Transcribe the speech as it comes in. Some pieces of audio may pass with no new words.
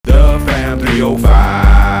Fam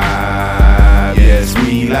 305. Yes,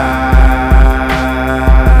 we live.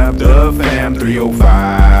 The Fam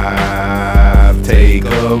 305. Take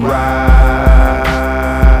a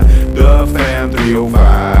ride. The Fam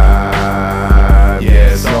 305.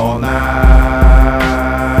 Yes, all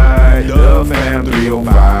night. The Fam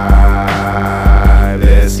 305.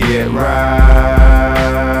 Let's get right.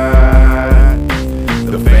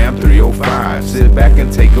 The Fam 305. Sit back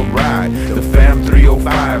and take a ride. The Fam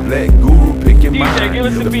 305. Let Guru pick your mind.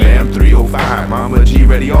 The Fam 305. Mama G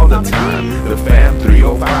ready all the time. The Fam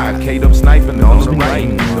 305. Kdub sniping on the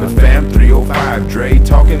right. The Fam 305. Dre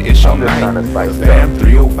talking ish all night. The Fam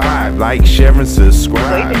 305. Like, share, and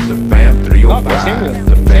subscribe. The Fam 305.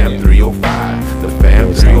 The Fam 305. The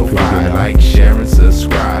Fam 305. Like, share, and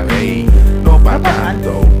subscribe. Hey, no pa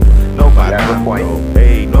tanto. No pa tanto.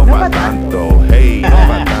 Hey, no pa tanto. Hey, no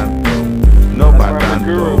pa tanto. No pa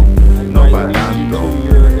tanto. No pa tanto.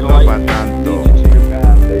 No pa tanto.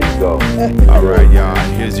 There you go. All right, y'all.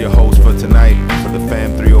 Here's your host for tonight for the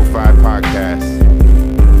Fam 305 podcast.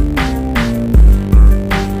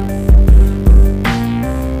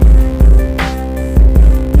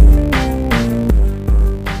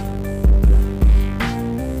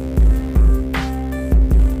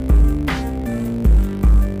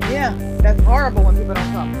 Yeah, that's horrible when people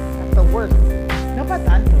don't come. That's the worst. No pa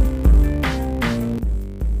tanto.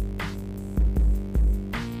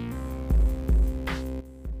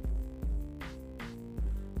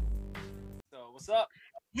 So what's up?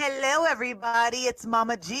 Hello, everybody. It's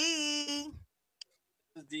Mama G.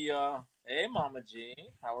 This is the hey Mama G,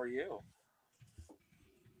 how are you?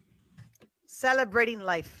 Celebrating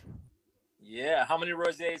life. Yeah, how many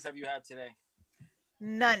rosés have you had today?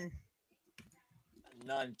 None.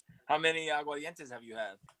 None. How many aguardientes have you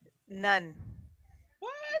had? None.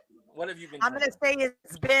 What have you been? I'm going to say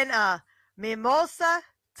it's been a mimosa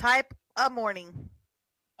type of morning.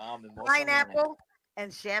 Mimosa Pineapple morning.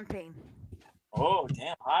 and champagne. Oh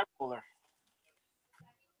damn, high roller.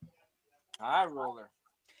 High roller.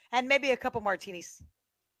 And maybe a couple martinis.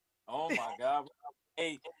 Oh my god.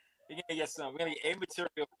 Hey, you're gonna get some. We're gonna get A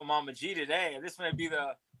material from Mama G today. This may be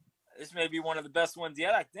one of the best ones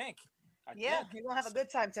yet, I think. I Yeah, think. you're going to have a good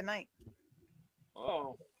time tonight.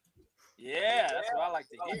 Oh. Yeah, that's what I like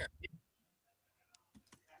to hear.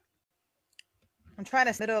 I'm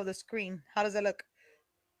trying to middle of the screen. How does it look?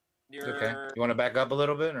 Okay. You want to back up a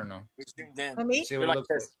little bit or no? For me? See what it looks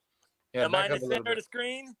like. Yeah, Am I back in up the a little center of bit. the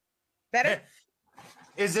screen? Better?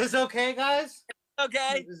 Is this okay, guys?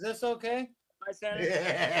 Okay. Is this okay? My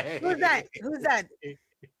center. Who's that? Who's that?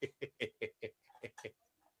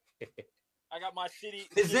 I got my shitty.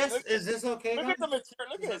 Is this okay? Look guys? at the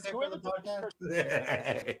material. Look at Is this. okay for the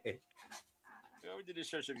Whoever did this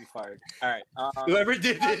shirt should be fired. All right. Whoever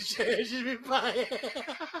did this shit should be fired.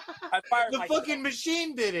 I fired The myself. fucking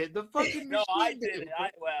machine did it. The fucking No, machine I did it.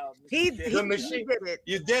 He The machine. did it.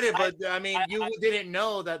 You did it, but I mean, I didn't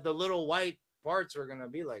know that the little white parts were gonna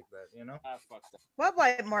be like that. You know. I fucked up. What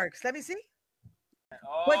white marks? Let me see.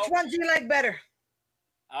 Oh, Which one do you like better?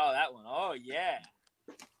 Oh, that one. Oh, yeah.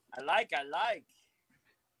 I like.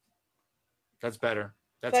 That's better.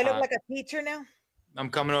 That's Do I look hot. like a teacher now? I'm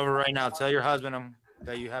coming over right now. Tell your husband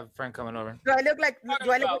that you have a friend coming over. Do I look like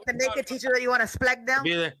the naked teacher that you want to spleck down? I'll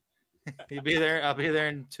be there. You'll be there. I'll be there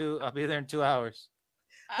in 2 hours.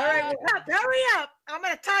 All right, well, hurry up. I'm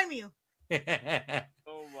gonna time you.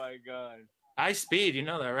 Oh my god. I speed, you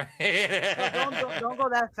know that, right? No, don't go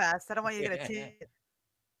that fast. I don't want you to get a tip.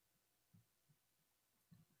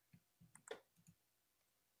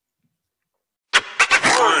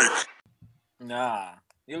 Nah.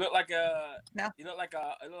 You look like a. No. You look like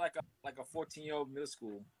a 14-year-old middle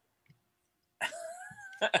school.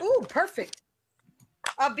 Ooh, perfect.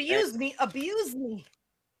 Abuse me.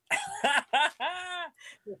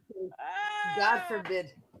 God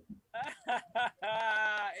forbid.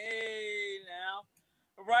 Hey, now.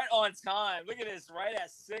 Right on time. Look at this. Right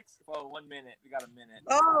at 6. Oh, 1 minute. We got a minute.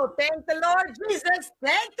 Oh, thank the Lord Jesus.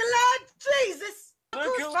 Thank the Lord Jesus. Look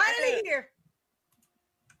Who's who finally it is. here?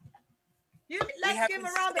 Let's give him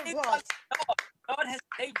a round of applause. God has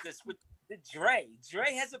saved us with the Dre.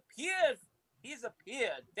 Dre has appeared. He's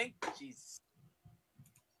appeared. Thank you, Jesus.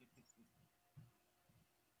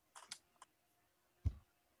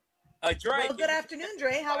 Dre. Well, good afternoon,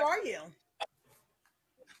 Dre. How are you?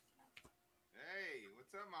 Hey,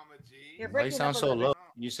 what's up, Mama G? You're Why you breaking sound up a so little low? bit.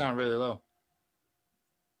 You sound really low.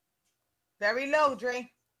 Very low,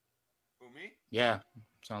 Dre. Who, me? Yeah,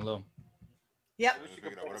 sound low. Yep.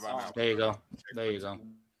 What about now? There you go. There you go.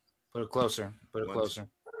 Put it closer. Put it closer.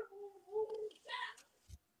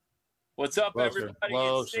 What's up, Closer, everybody?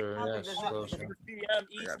 closer, It's yes, 6 closer. p.m.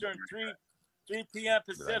 Eastern, 3 p.m.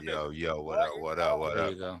 Pacific. Yo, what up, what up, what There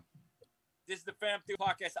up? you go. This is the Fam Theory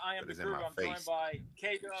Podcast. I am Put the this in guru. my I'm joined face, by she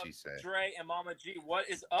Kdub, said. Dre, and Mama G. What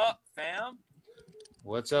is up, fam?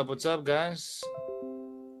 What's up, guys?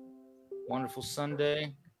 Wonderful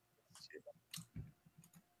Sunday.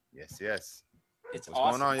 Yes. It's What's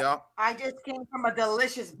awesome. going on, y'all? I just came from a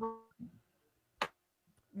delicious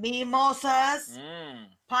mimosas,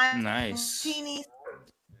 Nice. panini.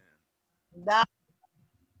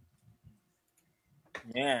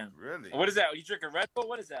 Man. Really? What is that? You drinking Red Bull?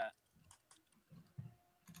 What is that?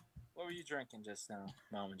 What were you drinking just now,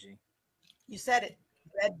 Mama G? You said it.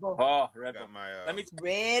 Red Bull. Oh, Red Bull. Got my Let me.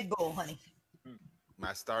 Red Bull, honey.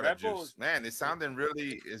 my starter Red Bull juice. is- Man, it's sounding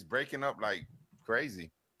really is breaking up like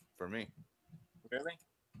crazy for me. Really?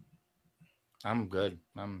 I'm good.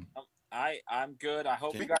 I'm good. I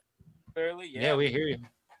hope Can you you- got it clearly. yeah, we hear you.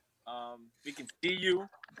 We can see you.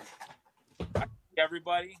 I see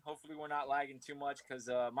everybody. Hopefully, we're not lagging too much because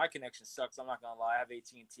my connection sucks. I'm not gonna lie. I have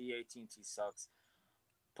AT&T. AT&T sucks.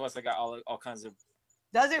 Plus, I got all kinds of.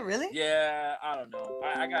 Does it really? Yeah, I don't know.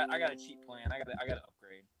 I got a cheap plan. I got to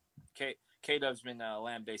upgrade. K-Dub's been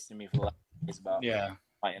lambasting me for the last days about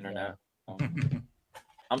my internet.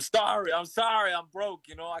 I'm sorry. I'm broke.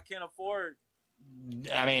 You know, I can't afford.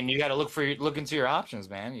 I mean, you got to look into your options,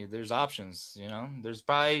 man. There's options. You know, there's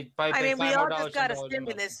probably. I mean, we $5 all more just got a $10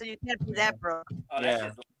 stimulus, so you can't be that broke. Oh, Yeah. that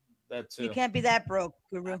shit's That too. You can't be that broke,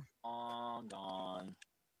 Guru. gone.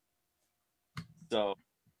 So,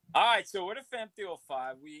 all right. So we're the Fam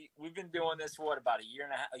 305. We've been doing this for about a year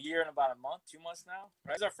and about a month, 2 months now.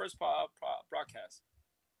 Right? It's our first broadcast.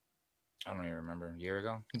 I don't even remember. A year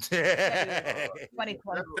ago.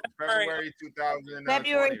 2020. February 2020.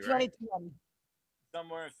 February Right? 2020.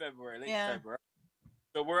 Somewhere in February, late Yeah. February.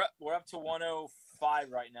 So we're up to 105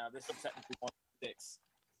 right now. This is technically 106,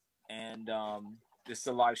 and this is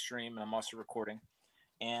a live stream, and I'm also recording.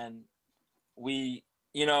 And we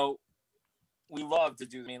love to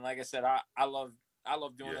do. I mean, like I said, I love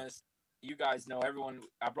doing this. You guys know everyone.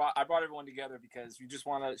 I brought everyone together because we just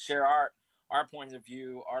want to share our points of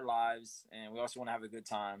view, our lives, and we also want to have a good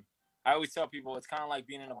time. I always tell people it's kind of like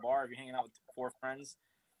being in a bar. If you're hanging out with 4 friends,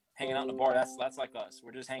 hanging out in the bar, that's like us.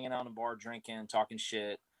 We're just hanging out in the bar, drinking, talking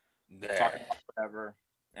shit, talking about whatever.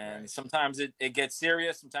 And sometimes it gets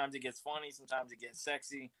serious, sometimes it gets funny, sometimes it gets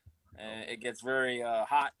sexy, and it gets very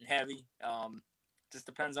hot and heavy. Just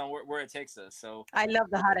depends on where it takes us. So I love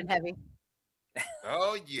the hot and heavy.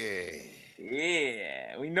 Oh yeah.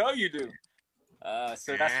 yeah, we know you do.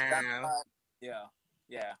 So that's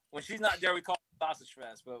yeah. When she's not there, we call it sausage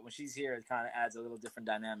fest, but when she's here, it kind of adds a little different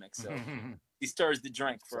dynamic. So he stirs the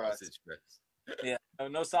drink for us. Yeah,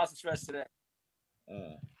 no sausage fest today.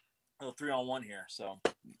 Little 3-on-1 here. So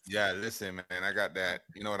Yeah, listen, man, I got that.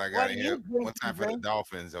 You know what I got in here? One time for the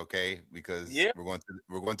Dolphins, okay? Because we're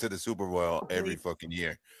going to the Super Bowl every fucking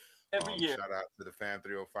year. Every year. Shout out to the Fam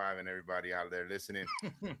 305 and everybody out there listening.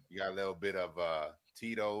 You got a little bit of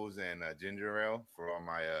Tito's and ginger ale for all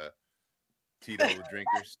my Tito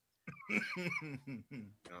drinkers. You know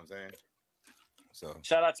what I'm saying? So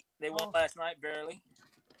shout out. They won last night, barely.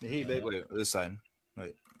 The Heat, wait, this side.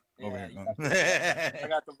 Wait. Over here. I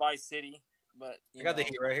got the Vice City, but I got the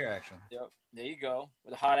Heat right here, actually. Yep, there you go.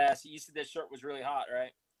 With a hot ass. You said that shirt was really hot,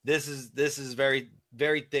 right? This is very,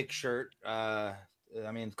 very thick shirt. I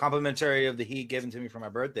mean, complimentary of the Heat given to me for my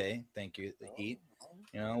birthday. Thank you, the Heat.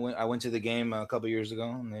 You know, I went to the game a couple years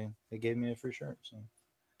ago, and they gave me a free shirt. So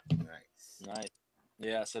nice.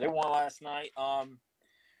 Yeah, so they won last night. Before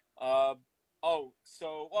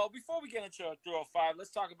we get into 305, let's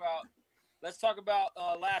talk about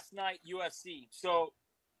last night UFC. So,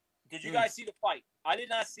 did you guys see the fight? I did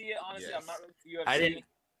not see it. Honestly, yes. I'm not really for UFC.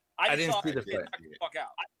 I didn't see the fight. Fuck out.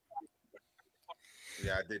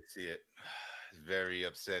 Yeah, I did see it. It's very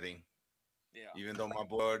upsetting. Yeah. Even though my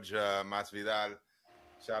boy Masvidal,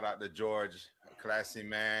 shout out to George, classy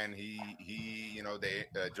man. He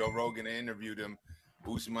Joe Rogan interviewed him.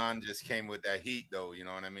 Usman just came with that heat, though. You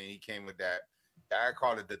know what I mean? He came with that. I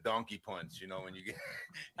call it the donkey punch. You know, when you get,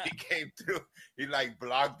 he came through, he like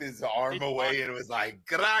blocked his arm away, and it was like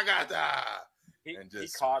gragata, and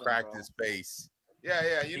just cracked his face.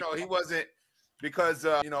 Yeah. You know, he wasn't, because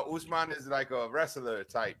Usman is like a wrestler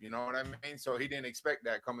type. You know what I mean? So he didn't expect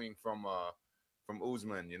that coming from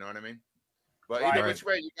Usman. You know what I mean? But either which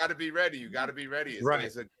way, you got to be ready.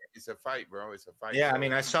 It's a fight, bro. It's a fight. Yeah, bro. I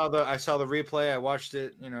mean, I saw the replay. I watched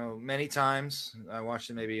it, many times. I watched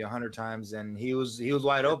it maybe 100 times, and he was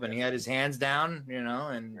wide open. He had his hands down,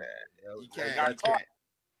 and he got caught.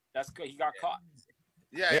 That's good. He got caught.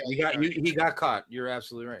 Yeah, he got caught. You're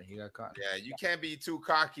absolutely right. He got caught. Yeah, you can't be too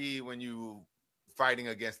cocky when you fighting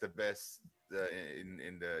against the best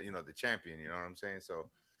in the the champion. You know what I'm saying? So,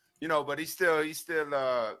 but he still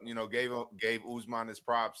gave Usman his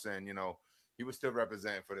props, and he was still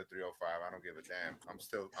representing for the 305. I don't give a damn. I'm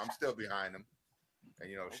still behind him.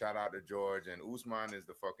 And shout out to George, and Usman is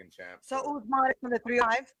the fucking champ. So Usman is from the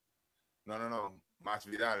 305? No.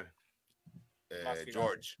 Masvidal.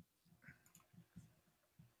 George.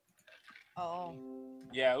 Oh.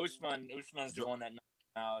 Yeah, Usman's the one that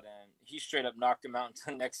knocked him out, and he straight up knocked him out into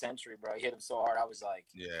the next century, bro. He hit him so hard, I was like,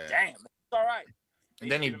 damn, it's all right.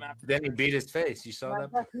 And then he beat his face. You saw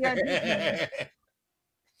that? Yeah.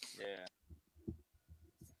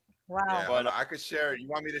 Wow. Yeah, but I could share. You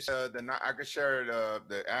want me to share I could share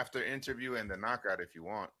the after interview and the knockout if you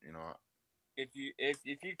want. If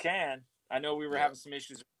you can. I know we were having some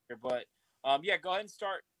issues here, but go ahead and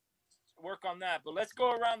start work on that. But let's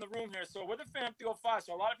go around the room here. So we're the Fam 305.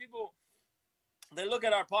 So a lot of people, they look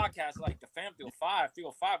at our podcast like the Fam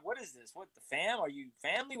 305. What is this? What, the fam? Are you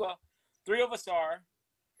family? Well, 3 of us are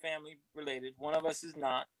family related. 1 of us is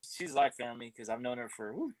not. She's like family because I've known her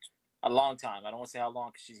for a long time. I don't want to say how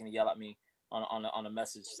long because she's gonna yell at me on a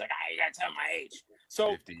message. She's like, you gotta tell my age.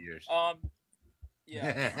 So 50 years.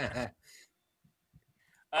 Yeah.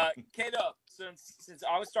 Kdub, since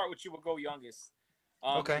I would start with you, we'll go youngest.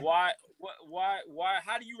 Okay. Why?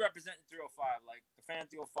 How do you represent the 305? Like the Fan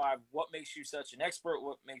 305, what makes you such an expert?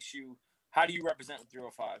 How do you represent the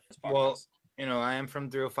 305? Well, I am from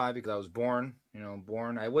 305 because I was born.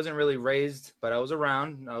 I wasn't really raised, but I was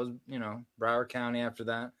around. I was, Broward County after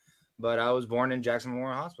that, but I was born in Jackson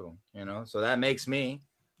Memorial Hospital. So that makes me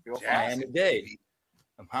Miami-Dade.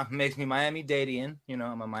 Makes me Miami-Dadian.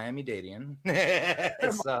 I'm a Miami-Dadian.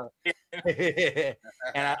 So,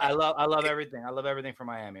 and I love everything. I love everything from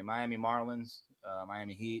Miami. Miami Marlins,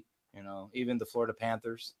 Miami Heat. Even the Florida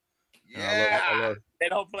Panthers. Yeah, they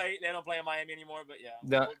don't play in Miami anymore, but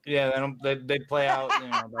they play out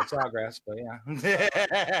by Sawgrass, but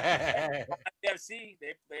FC,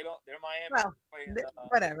 they're Miami. Well,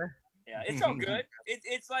 whatever. Yeah, it's so good.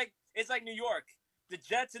 It's like New York. The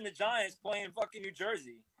Jets and the Giants play in fucking New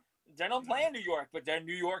Jersey. They don't play in New York, but they're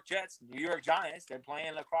New York Jets, New York Giants. They're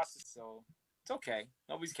playing across it, so it's okay.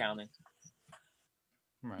 Nobody's counting.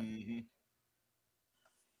 Right. Mm-hmm.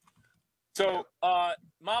 So,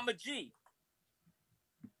 Mama G.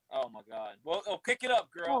 Oh my God. Well, pick it up,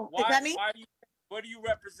 girl. Is that me? What do you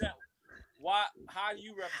represent? How do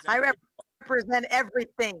you represent? I represent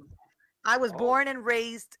everything. I was born and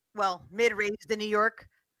raised, mid-raised in New York.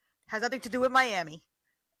 Has nothing to do with Miami.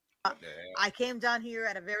 I came down here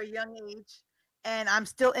at a very young age, and I'm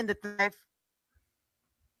still in the 305.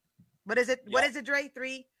 What is it? Yeah. What is it, Dre?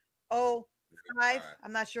 305?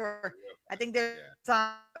 I'm not sure. I think there's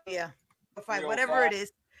some, 5, whatever it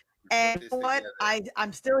is. And what?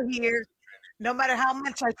 I'm still here. No matter how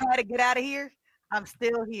much I try to get out of here, I'm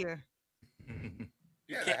still here.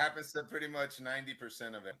 Yeah, that happens to pretty much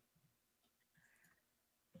 90% of it.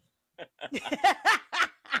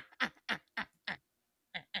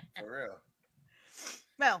 For real.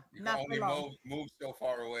 Well, you not can for long. only move so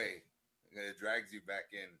far away. It drags you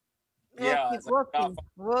back in. Yeah,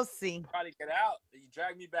 we'll see. Try to get out. You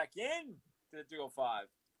drag me back in to the 305.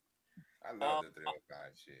 I love the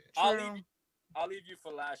 305 shit. I'll leave you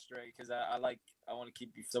for last, Dre, because I want to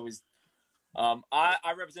keep you. So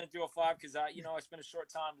I represent 305 because I spent a short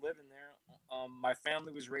time living there. My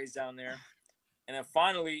family was raised down there, and then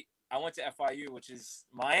finally I went to FIU, which is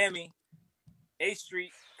Miami, 8th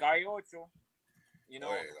Street, Calle Ocho.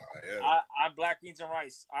 I'm black beans and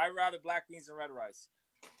rice. I rather black beans and red rice.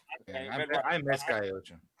 I miss Calle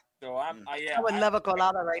Ocho. So I would love a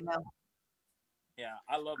colada right now. Yeah,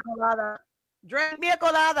 I love colada. Drink me a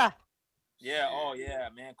colada. Yeah, oh yeah,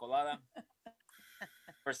 man, colada.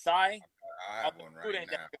 Versailles. I have one right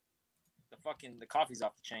now. The coffee's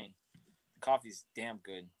off the chain. The coffee's damn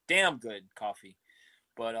good coffee.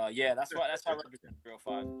 But that's why I represent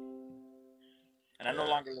 305. And I no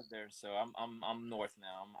longer live there, so I'm north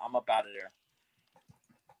now. I'm up out of there.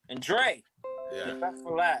 And Dre,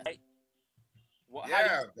 for that. Right?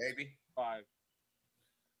 Baby. 5.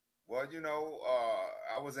 Well,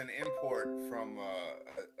 I was an import from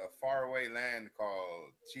a faraway land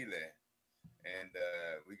called Chile, and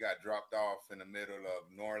we got dropped off in the middle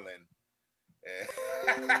of Norland.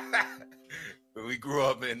 But we grew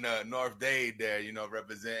up in North Dade there,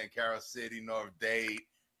 representing Carroll City, North Dade,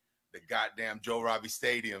 the goddamn Joe Robbie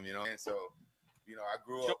Stadium, and so, I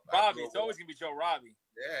grew up. Robbie, it's always gonna be Joe Robbie.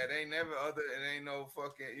 Yeah, it ain't no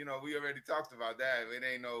fucking, we already talked about that. It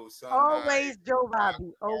ain't no sunrise. Always Joe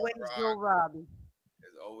Robbie. Always Joe Robbie.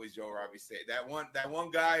 always Joe Robbie Stadium. That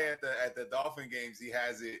one guy at the Dolphin games, he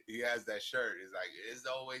has it. He has that shirt. It's like it's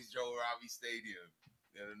always Joe Robbie Stadium.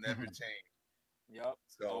 It'll never change. Yep.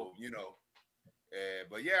 So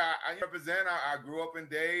but yeah, I represent. I grew up in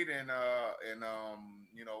Dade, and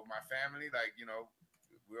my family, like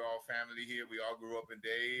we're all family here. We all grew up in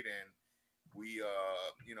Dade, and we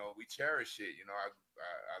cherish it.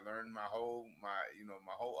 I learned my whole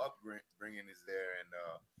upbringing is there, and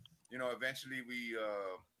eventually we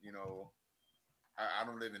I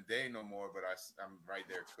don't live in Dade no more, but I'm right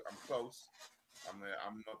there. I'm close.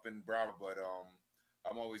 I'm up in Broward, but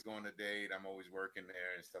I'm always going to Dade. I'm always working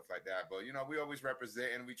there and stuff like that. But we always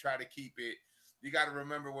represent, and we try to keep it. You got to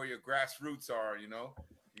remember where your grassroots are. You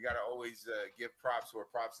got to always give props where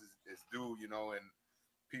props is due. And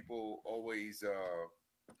people always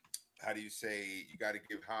how do you say, you got to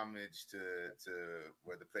give homage to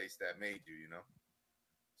where the place that made you.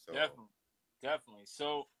 So definitely.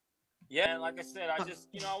 So yeah, and like I said, I just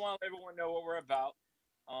I want to let everyone know what we're about.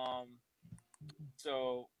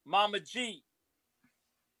 So Mama G,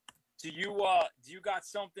 do you got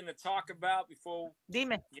something to talk about before?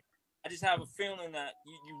 Demon. I just have a feeling that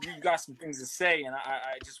you got some things to say, and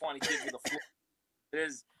I just want to give you the floor.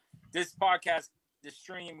 This podcast, this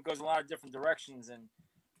stream goes a lot of different directions, and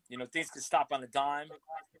things can stop on a dime.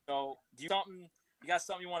 So you got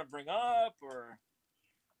something you want to bring up, or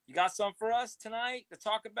you got something for us tonight to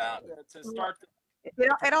talk about to start?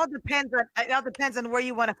 It all depends on where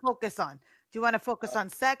you want to focus on. Do you want to focus on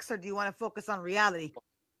sex, or do you want to focus on reality?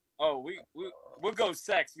 Oh, we'll go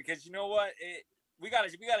sex, because you know what? We gotta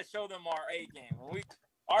show them our A game.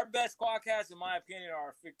 Our best podcasts, in my opinion, are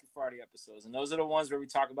our Kdub Florida episodes, and those are the ones where we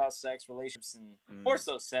talk about sex, relationships, and more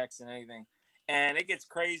so sex and anything. And it gets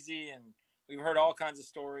crazy, and we've heard all kinds of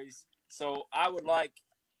stories. So I would like,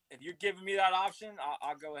 if you're giving me that option,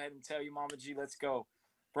 I'll go ahead and tell you, Mama G, let's go,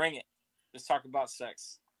 bring it. Let's talk about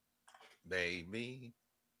sex, baby.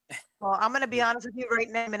 Well, I'm gonna be honest with you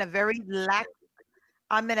right now.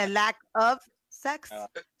 I'm in a lack of sex,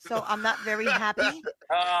 so I'm not very happy.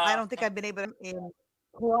 I don't think I've been able to in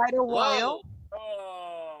quite a while.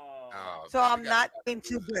 So I'm not doing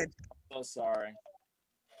too good. I'm so sorry.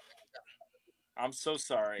 I'm so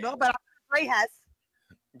sorry. No, but Dre has.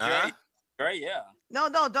 Dre, yeah. No,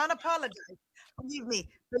 don't apologize. Believe me.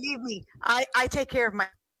 I take care of my.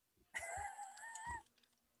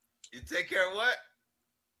 You take care of what?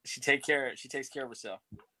 She takes care of herself.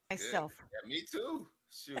 Myself. Yeah, me too.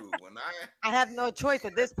 Shoot, when I have no choice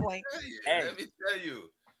at this point. Let me tell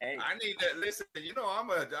you. I need to listen. I'm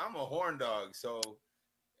a horn dog, so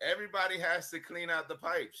everybody has to clean out the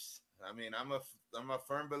pipes. I mean, I'm a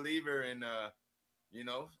firm believer in what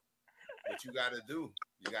you got to do.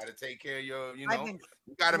 You got to take care of your, you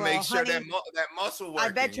got to make sure that muscle works. I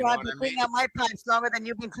bet I've been cleaning out my pipes longer than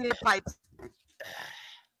you've been cleaning pipes.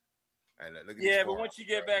 Yeah, but once you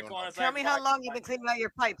get back on, it's tell me how long you've been cleaning out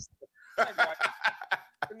your pipes.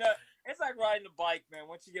 No, it's like riding a bike, man.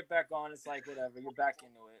 Once you get back on, it's like whatever. You're back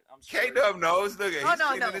into it. I'm sure. Kdub knows. Look at he's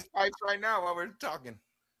cleaning his pipes right now while we're talking.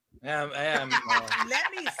 Yeah, I am.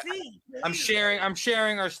 Let me see. Please. I'm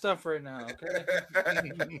sharing our stuff right now. Okay.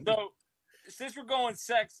 So, since we're going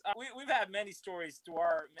sex, we've had many stories through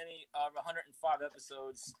our 105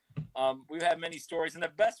 episodes. We've had many stories, and the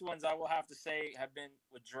best ones I will have to say have been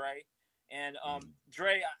with Dre. And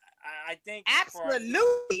Dre, I think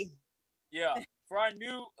absolutely. For our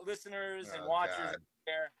new listeners and watchers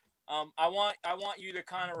there, I want you to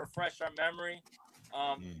kind of refresh our memory.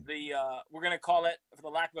 We're gonna call it, for the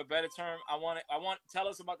lack of a better term, tell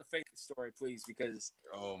us about the fake story, please, because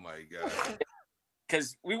oh my god,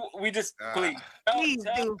 because we just please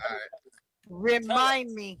do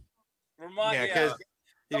remind me. Because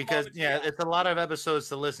it's a lot of episodes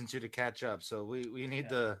to listen to catch up, so we need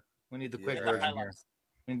the quick version here.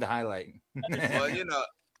 We need the highlight. Well,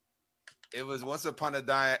 it was once upon a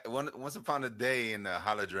day in the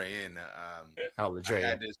Holi-Dre Inn. Holi-Dre. I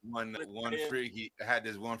had this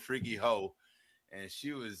one freaky hoe, and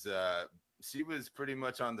she was pretty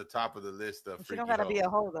much on the top of the list of. She don't gotta be a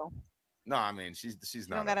hoe though. No, I mean she's not. She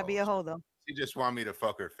don't gotta be a hoe though. She just want me to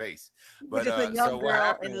fuck her face. But just a young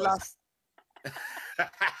girl in lust.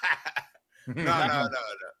 No.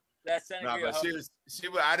 But she was.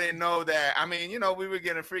 I didn't know that. I mean, we were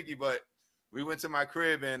getting freaky, but we went to my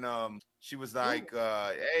crib and she was like,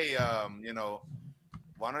 "Hey,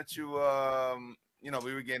 why don't you,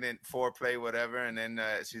 we were getting foreplay, whatever, and then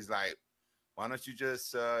she's like, "Why don't you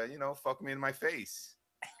just, fuck me in my face?"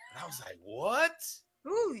 And I was like, "What?"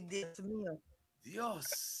 Ooh, Dios mío. Dios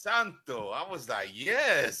santo! I was like,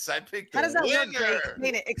 "Yes, I picked the winner." How does that winner.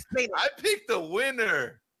 Work, Explain it. I picked the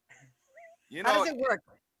winner. You How know does it work?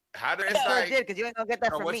 how do I it's never like did because you ain't gonna get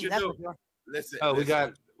that no, from what me. you That's do. for sure. Listen. Oh, we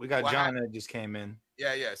listen. got What John that just came in.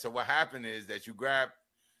 Yeah. So what happened is that you grab,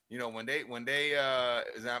 you know, when they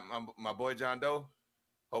is that my boy John Doe?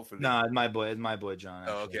 Hopefully. No, it's my boy John.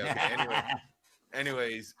 Oh, Actually. okay.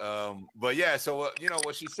 Anyways, but yeah, so you know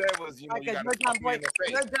what she said was, you know, you Because got to your John fuck me in Boy,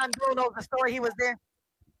 your John Doe knows the story. He was there.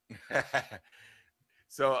 the face.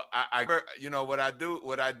 So you know what I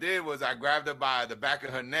did was I grabbed her by the back of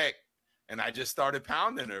her neck and I just started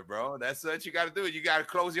pounding her, bro. That's what you got to do. You got to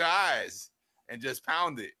close your eyes and just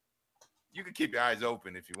pound it. You can keep your eyes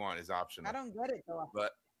open if you want. It's optional. I don't get it though.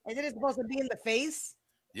 But Isn't it supposed to be in the face?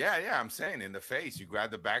 yeah, I'm saying in the face. You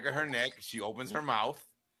grab the back of her neck. She opens her mouth,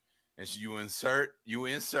 and you insert,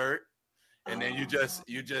 and then you just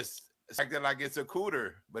act it like it's a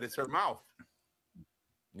cooter, but it's her mouth.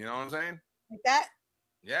 You know what I'm saying? Like that?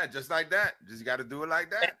 Yeah, just like that. Just got to do it like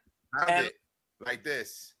that. Pound it like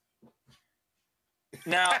this.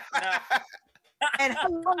 Now, And how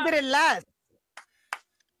long did it last?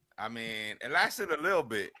 I mean, it lasted a little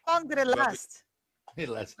bit. How long did it last?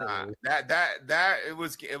 That it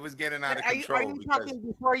was getting out of control. Are you talking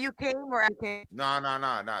before you came or after you came? No.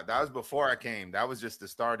 That was before I came. That was just the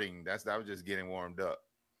starting. That was just getting warmed up.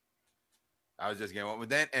 I was just getting warmed.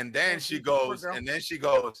 Then she goes,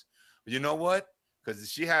 you know what? Because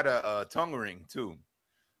she had a tongue ring too.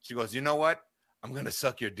 She goes, you know what? I'm gonna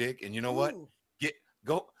suck your dick, and you know what?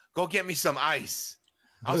 Go get me some ice.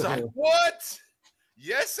 I was like, what?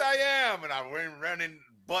 Yes, I am. And I went running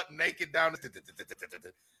butt naked down back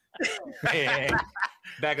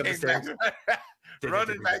up the stairs.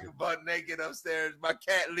 Running back butt naked upstairs. My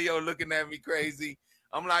cat Leo looking at me crazy.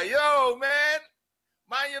 I'm like, yo, man,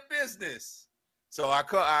 mind your business. So I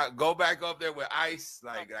go back up there with ice,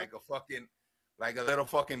 like a little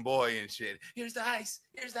fucking boy and shit. Here's the ice.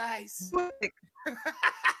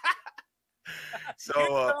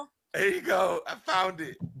 So here you go. I found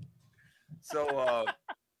it. So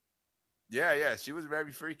yeah, she was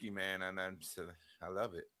very freaky, man, and I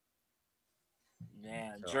love it.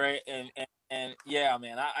 Man, so. Dre, and yeah,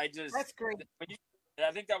 man, I just that's great.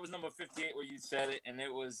 I think that was number 58 where you said it, and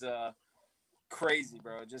it was crazy,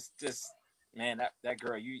 bro. Just man, that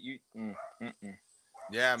girl, you.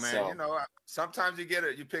 Yeah, man. So. You know, sometimes you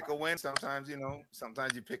pick a win. Sometimes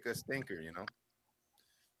you pick a stinker. You know,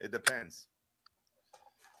 it depends.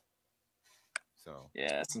 So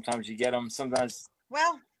yeah, sometimes you get them. Sometimes.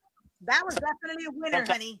 Well, that was definitely a winner,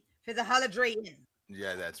 honey, for the Holi-Dre Inn.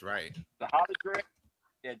 Yeah, that's right. The Holi-Dre.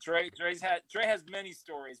 Yeah, Dre has many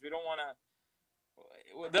stories. We don't want to.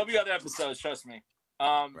 Well, there'll be other episodes. Trust me.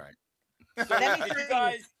 Right. So let me you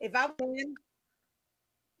guys, if I win,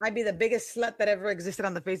 I'd be the biggest slut that ever existed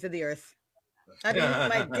on the face of the earth. I'd be using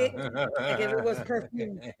my dick like if it was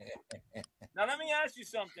perfume. Now let me ask you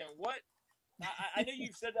something. What? I know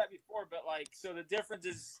you've said that before, but like, so the difference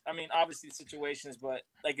is, I mean, obviously the situations, but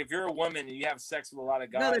like, if you're a woman and you have sex with a lot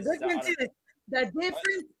of guys, no, the difference is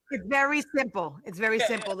very simple. It's very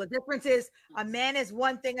simple. Yeah. The difference is a man is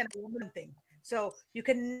one thing and a woman thing. So you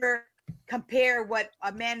can never compare what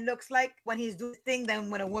a man looks like when he's doing this thing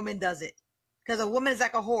than when a woman does it. Because a woman is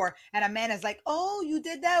like a whore and a man is like, oh, you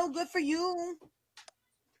did that. Oh, good for you.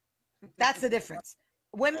 That's the difference.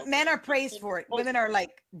 Men are praised for it. Women are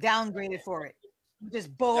like downgraded for it.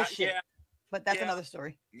 Just bullshit. But that's another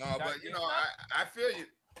story. No, but you know, I feel you.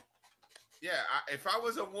 Yeah, if I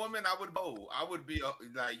was a woman, I would be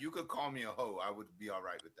like, you could call me a hoe. I would be all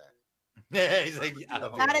right with that. Yeah, he's like,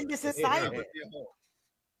 not in this society.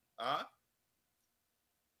 Huh?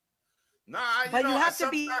 Nah, but you have to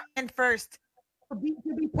be in first to be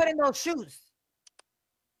put in those shoes.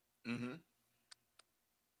 Mm-hmm.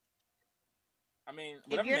 I mean,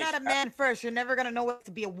 if you're not a man first, you're never gonna know what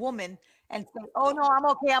to be a woman and say, "Oh no, I'm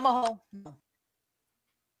okay, I'm a hoe." No.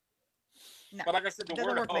 But like I said, the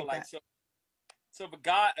word hoe, like so if a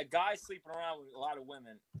guy sleeping around with a lot of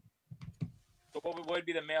women, so what would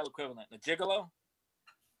be the male equivalent? A gigolo?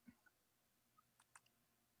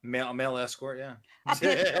 Male escort, yeah.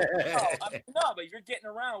 No, but you're getting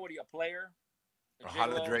around. What are you, a player? A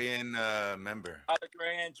Holi-Dre Inn member.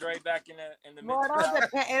 Holi-Dre Inn, Dre back in the well,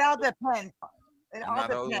 it all depends. I'm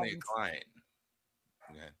not only a client.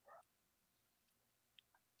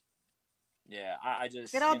 Yeah, I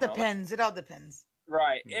just. It all depends. It all depends.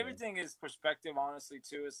 Right. Yeah. Everything is perspective, honestly,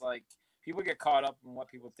 too. It's like people get caught up in what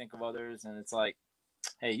people think of others, and it's like,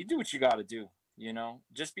 hey, you do what you got to do. You know,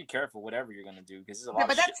 just be careful whatever you're gonna do because there's a lot.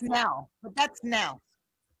 But that's now. But that's now.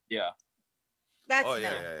 Yeah. That's now.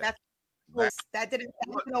 Yeah. That didn't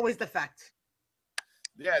always the fact.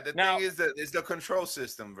 Yeah, the thing is that it's the control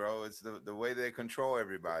system, bro. It's the way they control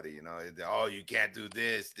everybody. You know, you can't do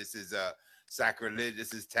this. This is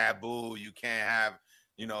sacrilegious, it's taboo. You can't have,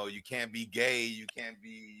 you can't be gay. You can't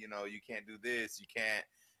be, you can't do this. You can't,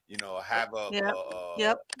 have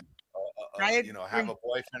Yep. have a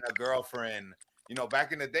boyfriend or girlfriend.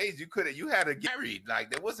 Back in the days, you had to get married.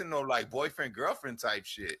 Like there wasn't no like boyfriend girlfriend type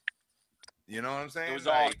shit. You know what I'm saying? It was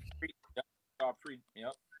like, all pre.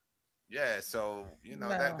 Yep. Yeah, so No,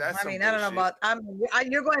 that's. I mean, I don't know about.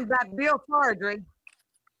 You're going back real far, Dre.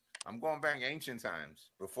 I'm going back ancient times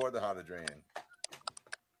before the Holi-Dre Inn.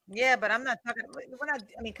 Yeah, but I'm not talking. We're not.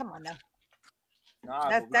 I mean, come on now.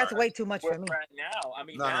 Nah, That's way too much for me. Now, I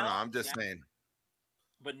mean, no. I'm just saying.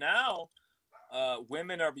 But now,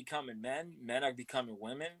 women are becoming men. Men are becoming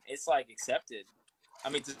women. It's like accepted. I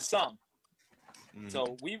mean, to some. Mm-hmm.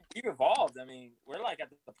 So we've evolved. I mean, we're like at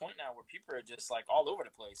the point now where people are just like all over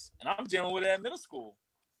the place, and I'm dealing with it at middle school.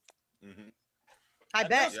 Mm-hmm. I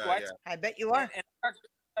bet. I bet you are. And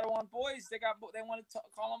I want boys. They want to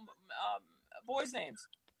call them boys' names.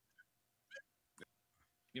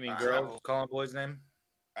 You mean girls calling boys' name?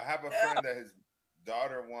 I have a friend that his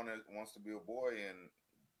daughter wants to be a boy and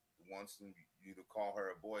wants you to call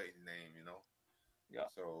her a boy's name. Yeah.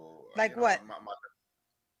 So like what? Like.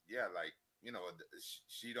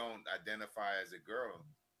 She don't identify as a girl.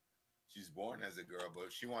 She's born as a girl,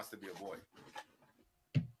 but she wants to be a boy.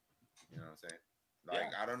 You know what I'm saying?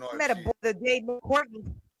 Like, I don't know. I met a boy the day Courtney.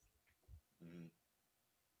 Mm-hmm.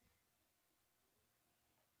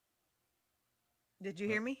 Did you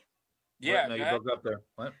hear me? Yeah. No, you broke up there.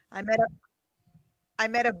 What? I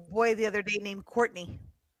met a boy the other day named Courtney.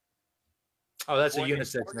 Oh, that's a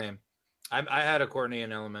unisex name. I had a Courtney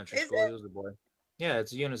in elementary school. He was a boy. Yeah,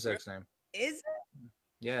 it's a unisex name. Is it?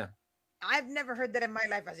 Yeah. I've never heard that in my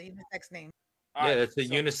life as a unisex name. It's a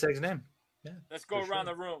unisex name. Yeah. Let's go around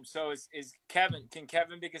the room. So is Kevin? Can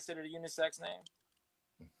Kevin be considered a unisex name?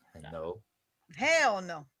 No. Hell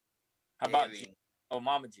no. How about G? Oh,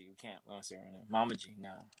 Mama G. We can't. We don't say her name. Mama G.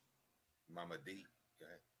 No. Mama D. Go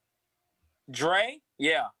ahead. Dre?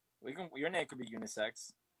 Yeah. We can. Your name could be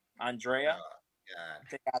unisex. Andrea. Yeah.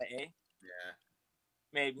 Take out an A. Yeah.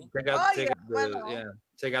 Maybe. Take out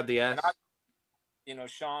the S.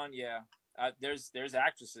 Sean. Yeah. There's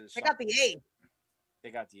actresses. Take out the A. They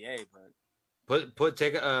got the A, but put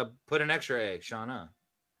an extra A, Shauna.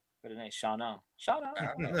 Put an A, Shauna.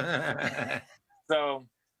 So,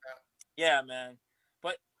 yeah, man.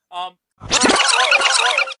 But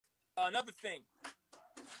another thing,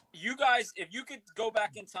 you guys, if you could go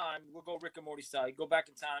back in time, we'll go Rick and Morty style. You go back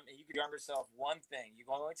in time and you could younger self one thing. You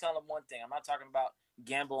can only tell them one thing. I'm not talking about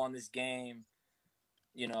gamble on this game.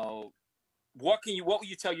 What would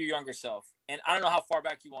you tell your younger self? And I don't know how far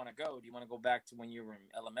back you want to go. Do you want to go back to when you were in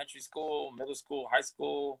elementary school, middle school, high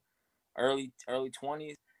school, early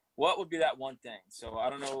 20s? What would be that one thing? So I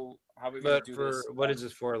don't know how we're going to do this. What is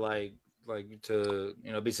this for? Like to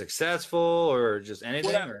be successful or just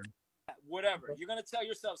anything? Whatever. You're going to tell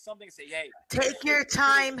yourself something and say, hey. Take your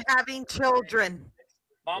time having children.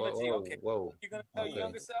 Mama G, okay. Whoa. You're going to tell your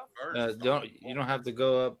younger self? You don't have to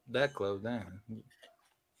go up that close down.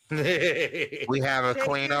 We have a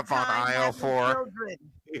queen up on aisle 4.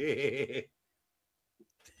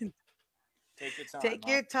 Take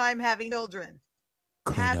your time having children.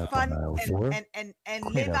 Have fun and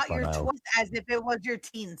live out your 20s as if it was your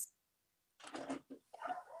teens.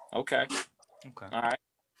 Okay. All right.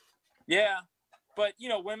 Yeah. But,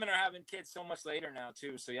 women are having kids so much later now,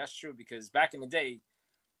 too. So that's true because back in the day,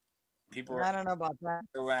 people I don't know about that.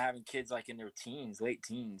 They were having kids like in their teens, late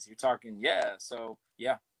teens. You're talking, yeah. So,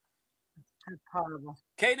 yeah. That's horrible.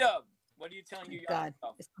 Kdub, what are you telling you? God,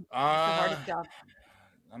 it's the hardest job.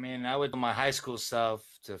 I mean, I would tell my high school self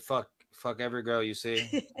to fuck every girl you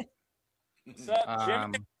see. What's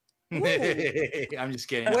up, Jimmy? I'm just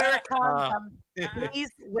kidding. Wear a condom. Please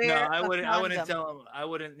wear I wouldn't tell him. I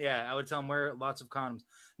would tell him wear lots of condoms.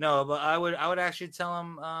 No, but I would actually tell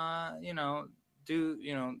him, keep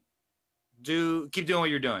doing what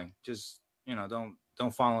you're doing. Just, don't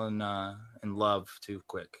fall in love too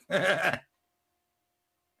quick.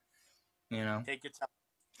 Take your time.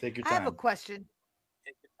 Take your time. I have a question.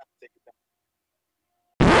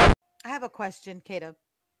 I have a question, Kdub.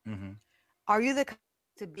 Mm-hmm. Are you the kind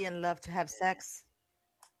to be in love to have sex?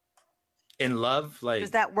 In love, like,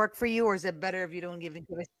 does that work for you, or is it better if you don't give a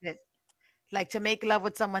shit? Like to make love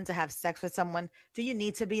with someone, to have sex with someone, do you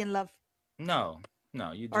need to be in love? No,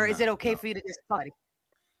 you do. Or is it okay for you to just party?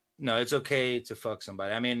 No, it's okay to fuck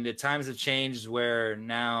somebody. I mean, the times have changed where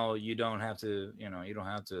now you don't have to,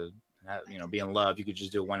 be in love. You could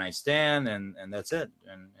just do a one-night stand and that's it,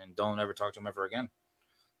 and don't ever talk to them ever again.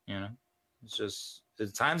 It's just the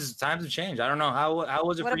times have changed. I don't know how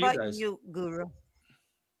was it for you guys? What about you, Guru?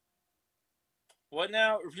 What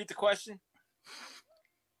now? Repeat the question.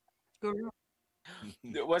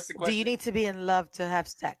 What's the question? Do you need to be in love to have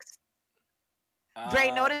sex?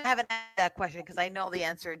 Dre, notice I haven't asked that question because I know the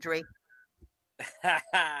answer, Dre.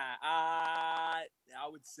 I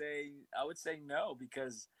would say no,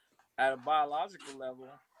 because at a biological level,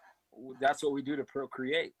 that's what we do to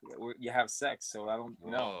procreate. You have sex, so I don't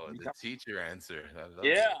know. The teacher answer.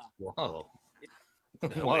 Yeah. Whoa.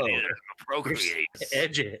 Whoa. Procreate.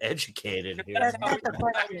 Educated here. That's not the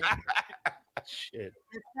question. Shit.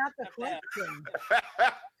 That's not the question.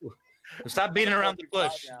 Stop beating around the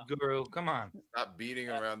bush, Guru. Come on. Stop beating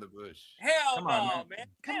around the bush. Hell Come no, on, man.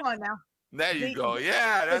 Come on now. There you go.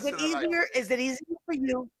 Yeah, that's Is it easier? Is it easier for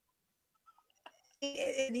you?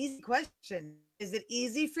 An easy question. Is it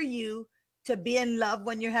easy for you to be in love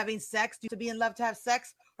when you're having sex? To be in love to have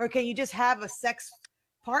sex, or can you just have a sex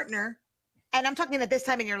partner? And I'm talking at this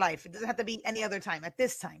time in your life. It doesn't have to be any other time. At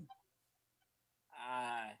this time.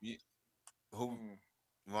 Who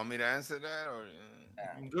want me to answer that, or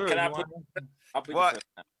can I put? I'll put what?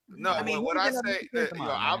 No, I mean, what I say,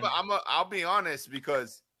 I'll be honest,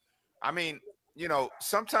 because I mean, you know,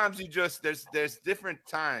 sometimes you just there's different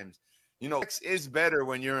times. You know, sex is better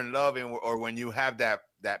when you're in love or when you have that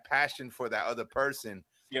passion for that other person,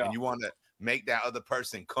 and you want to make that other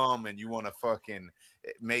person come, and you want to fucking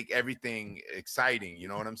make everything exciting. You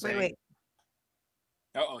know what I'm saying? Wait.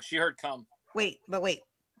 She heard come. Wait.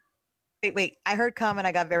 I heard come and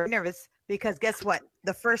I got very nervous because guess what?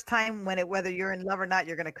 The first time whether you're in love or not,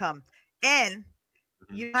 you're gonna come, and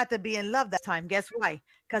you have to be in love that time. Guess why?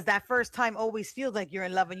 Because that first time always feels like you're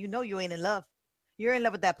in love, and you know you ain't in love. You're in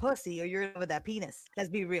love with that pussy, or you're in love with that penis.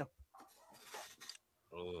 Let's be real.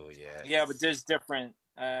 Oh yeah. Yeah, but there's different.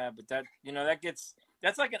 But that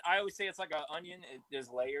that's like I always say it's like an onion. There's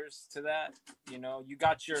layers to that. You know, you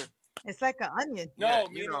got your. It's like an onion. No,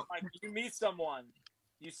 like you meet someone,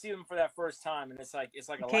 you see them for that first time, and it's like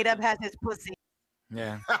a. Kdub has his pussy.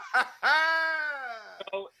 Yeah.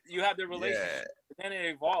 So you have the relationship, and then it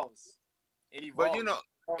evolves. But you know,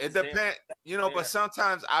 it depends. You know, but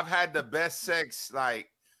sometimes I've had the best sex, like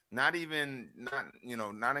not including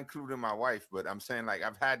my wife, but I'm saying like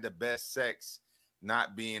I've had the best sex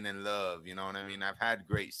not being in love. You know what I mean? I've had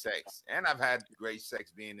great sex, and I've had great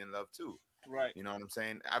sex being in love too. Right. You know what I'm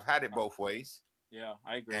saying? I've had it both ways. Yeah,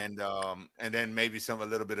 I agree. And then maybe a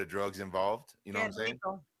little bit of drugs involved. You know what I'm saying?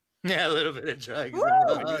 Yeah, a little bit of drugs.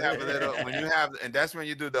 And that's when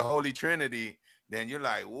you do the Holy Trinity. Then you're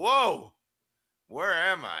like, whoa, where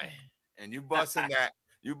am I? And you busting that,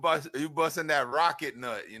 you busting that rocket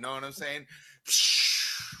nut. You know what I'm saying?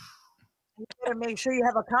 You better make sure you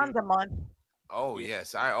have a condom on. Oh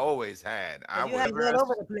yes, I always had. I was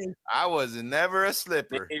never a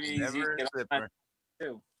slipper. Never a slipper.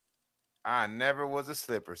 I never was a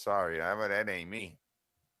slipper. Sorry, that ain't me.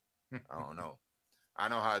 I don't know. I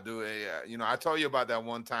know how to do it. You know, I told you about that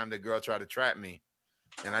one time the girl tried to trap me,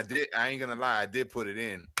 and I did. I ain't gonna lie, I did put it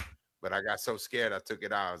in, but I got so scared I took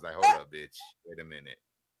it out. I was like, "Hold up, bitch! Wait a minute.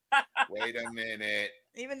 Wait a minute."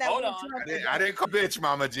 Even that. Hold on. I didn't call bitch,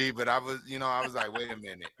 Mama G, but I was like, "Wait a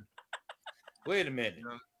minute. Wait a minute.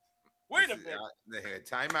 Wait a minute.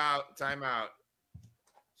 Time out.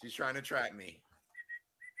 She's trying to trap me."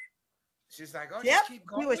 She's like, "Oh, just keep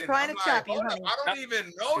going." He was trying to trap you, honey. I don't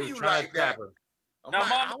even know you like that.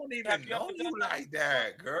 I don't even know you like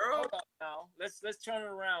that, girl. Hold up now. Let's turn it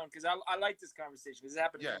around, because I like this conversation, because it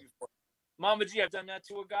happened to me before. Mama G, I've done that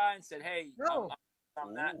to a guy and said, "Hey, no.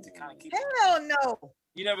 I'm not to kind of keep." Hell no.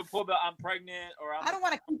 You never pulled the "I'm pregnant" or I don't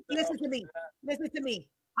want to keep. Listen to me.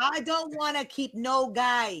 I don't want to keep no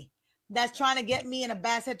guy that's trying to get me in a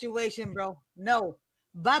bad situation, bro. No.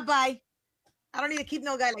 Bye. I don't need to keep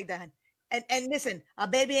no guy like that. And listen, a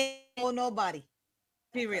baby ain't owe nobody.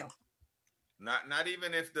 Be real. Not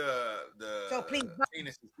even if the so please,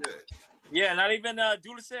 penis is good. Yeah, not even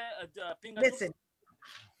dulce. Listen.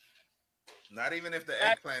 Not even if the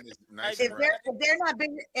eggplant is nice. If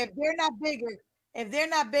they're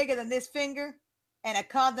not bigger than this finger, and a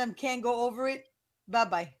condom can't go over it,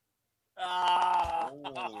 bye.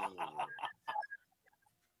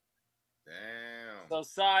 Damn. So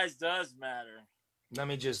size does matter. Let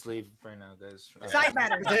me just leave right now, guys. Size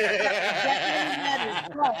matters.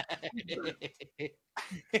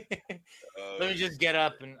 Let me just get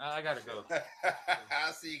up, and I gotta go.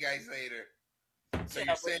 I'll see you guys later. So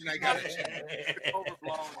you're saying I gotta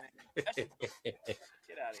overblown? Get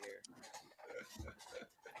out of here.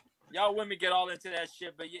 Y'all women get all into that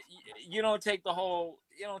shit, but you don't take all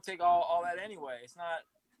that anyway. It's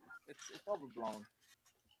overblown.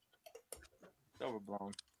 It's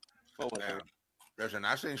overblown. Listen,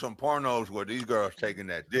 I've seen some pornos where these girls taking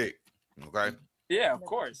that dick. Okay. Yeah, of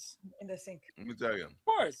course. In the sink. Let me tell you, Of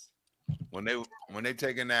course. when they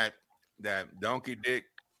taking that donkey dick,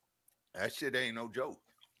 that shit ain't no joke.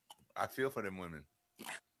 I feel for them women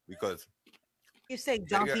because You say they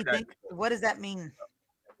got donkey that. dick. What does that mean?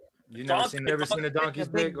 You Donkey- never seen a donkey's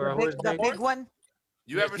dick or a horse the dick? big one?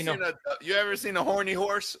 You Yes, ever you seen know. you ever seen a horny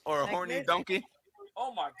horse or a Like horny this? donkey?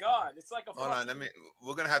 Oh my God, it's like a. Hold on,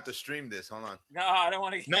 we're gonna have to stream this. Hold on. No, I don't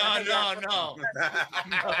want to. No. No.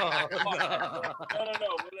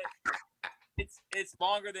 It's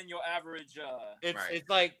longer than your average. It's Right. it's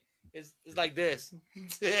like it's like this.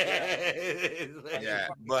 Yeah,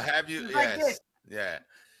 but have you? Like Yes, this. yeah,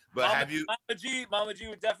 but have you? Mama G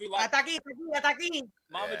would definitely like. Hasta aquí.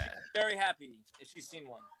 Mama G Yeah. is very happy if she's seen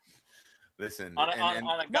one Listen, on a and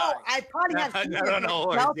guy. No, I probably have seen No, it. no, but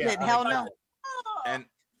horse, melted. yeah. Hell no.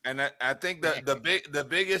 I think the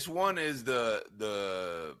biggest one is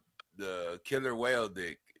the killer whale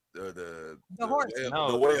dick. The horse.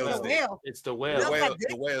 No, the whale's The dick. whale. It's the The whale. Whale. have dick?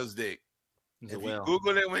 the whale's dick. It's If a you whale.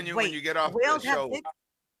 Google it when Wait, you get off the whales have show dick?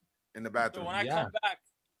 in the So bathroom. when I Yeah. come back,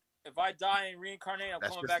 if I die and reincarnate, I'm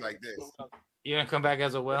That's coming just back like as a this. whale. You gonna come back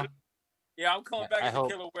as a whale? Yeah, I'm coming back I as hope- a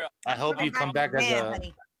killer whale. I hope you come back as Man, a.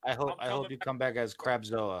 honey. I hope I'm coming you back- come back as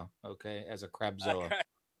Crabzoa. Okay, as a Crabzoa.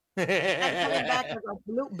 I'm coming back as a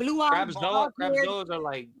blue-eyed, Crabzoa. bald-haired, Crabzoas are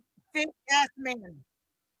like. thick ass man.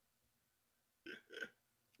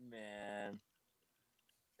 Man.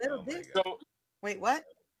 Little Oh my dick. God. So Wait, what?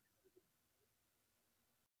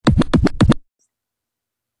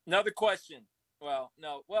 another question. Well,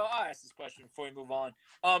 no. Well, I'll ask this question before we move on.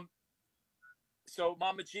 So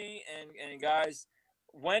Mama G and guys,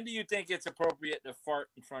 when do you think it's appropriate to fart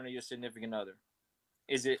in front of your significant other?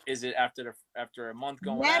 Is it after a month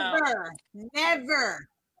going out? Never. Never.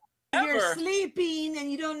 You're sleeping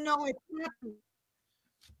and you don't know it's happening.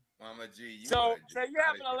 Mama G, you So are just you're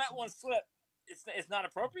having to outta let here. one slip. It's not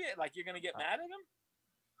appropriate. Like you're gonna get mad at him.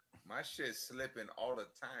 My shit's slipping all the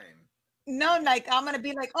time. No, like I'm gonna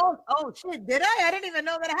be like, oh shit, did I? I didn't even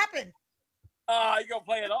know that happened. You gonna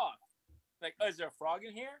play it off. Like, oh, is there a frog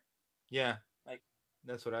in here? Yeah. Like-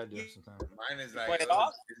 that's what I do sometimes. Mine is Play like, it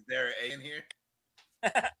off? is there an A in here?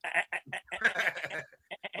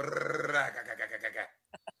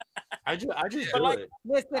 I just But do like- it.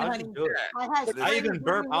 Listen, I'll honey, just do it. I had I friends even who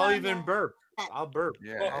burp. didn't I'll want even that. burp. I'll burp.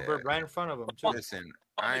 Yeah, I'll burp right in front of them too. Listen,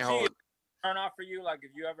 I ain't Mama G, hold. turn off for you? Like,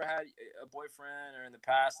 if you ever had a boyfriend or in the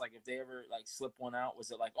past, like if they ever like slip one out, was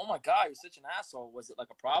it like, oh my God, you're such an asshole? Was it like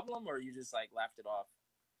a problem, or you just like laughed it off?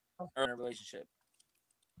 Or in a relationship,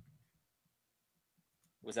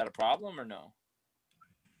 was that a problem or no?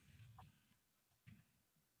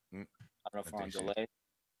 I don't know if I we're on think delay.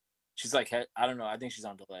 She's like, I don't know. I think she's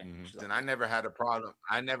on delay. She's Then like, I never had a problem.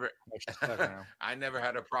 I never stuck now. I never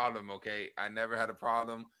had a problem. Okay, I never had a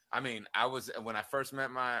problem. I mean, when I first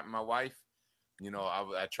met my wife, you know,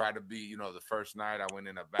 I tried to be, you know, the first night I went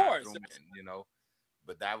in a course. bathroom, and you know,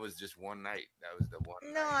 but that was just one night. That was the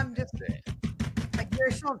one. No, night. I'm just like,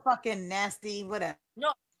 you're so fucking nasty. Whatever.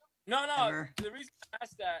 no. Ever. The reason I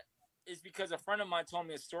asked that is because a friend of mine told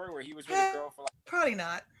me a story where he was with a girl for like, Probably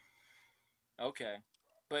not. okay,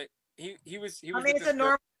 but he was. I mean, with it's this a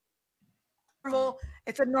girl- normal.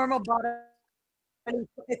 It's a normal body.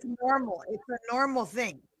 It's normal. It's a normal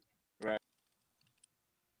thing.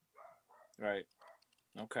 Right.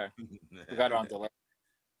 Okay. We got her on delay.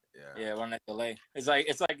 Yeah. Yeah, we're on that delay. It's like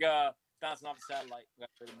bouncing off the satellite. We got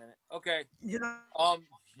 30 minutes. Okay. You know.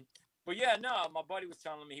 But yeah, no, my buddy was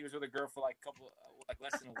telling me he was with a girl for like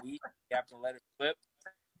less than a week. He happened to let it slip,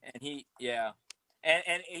 and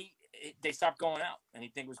they stopped going out, and he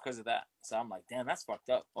think it was because of that. So I'm like, damn, that's fucked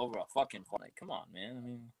up over a fucking fart. Like, come on, man. I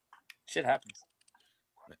mean, shit happens.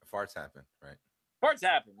 Farts happen, right? Farts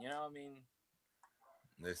happen, you know. I mean,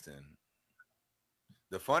 Listen.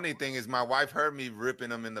 The funny thing is, my wife heard me ripping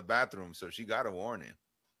them in the bathroom, so she got a warning.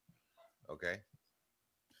 Okay.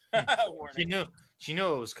 warning. She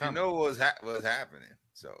knew it was You coming. know what was happening.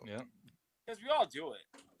 So Yeah. Because we all do it.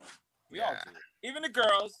 We all Yeah. do it. Even the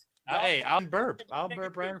girls. Hey, I'll burp. I'll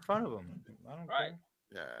burp right in front of them. I don't Right.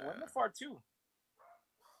 yeah. Women fart too.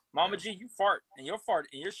 Mama G, you fart, and your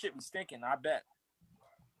shit be stinking. I bet.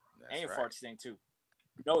 That's And your right. fart stink too.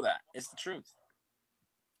 You know that. It's the truth.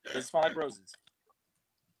 They smell like roses.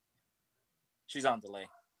 She's on delay.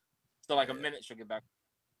 So like a minute, she'll get back.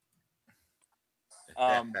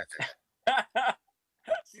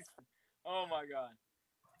 Oh my God.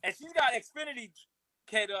 And she's got Xfinity,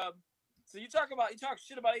 Kdub. So you talk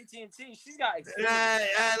shit about AT&T. She's got.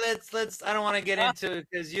 Let's. I don't want to get into it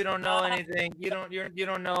because you don't know anything. You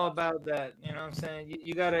don't know about that. You know what I'm saying?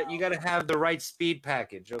 You gotta have the right speed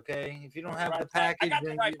package. Okay. If you don't have the package, I got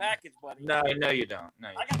the right package, buddy. No, you don't. No,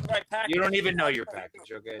 I got the right package. You don't even know your package.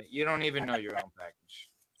 Okay. You don't even know your own package.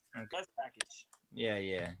 Okay. Best package.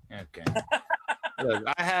 Yeah. Okay. Look,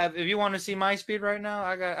 I have. If you want to see my speed right now,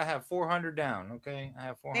 I have 400 down. Okay. I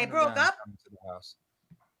have 400. They broke up. To the house.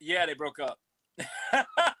 Yeah, they broke up.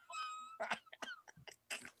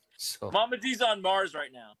 So Mama G's on Mars right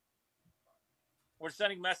now. We're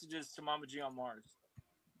sending messages to Mama G on Mars.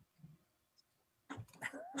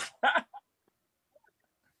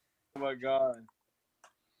 Oh my God.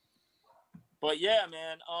 But yeah,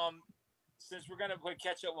 man. Since we're gonna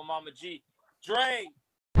catch up with Mama G, Dre.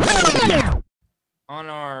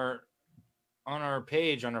 On our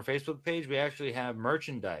page, on our Facebook page, we actually have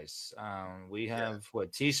merchandise. We have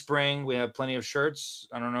Teespring. We have plenty of shirts.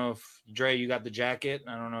 I don't know if Dre, you got the jacket.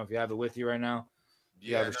 I don't know if you have it with you right now.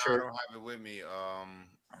 Yeah, I don't have it with me.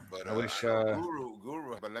 But I wish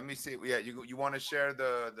Guru. But let me see. Yeah, you want to share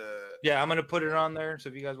the? Yeah, I'm gonna put it on there. So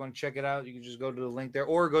if you guys want to check it out, you can just go to the link there,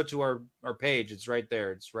 or go to our page. It's right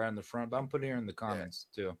there. It's right on the front. But I'm putting it in the comments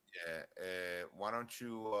too. Yeah. Why don't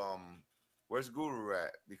you Where's Guru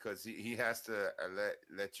at? Because he has to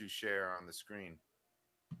let you share on the screen,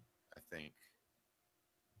 I think.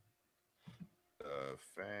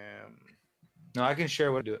 Fam. No, I can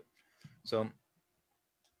share what to do it. So.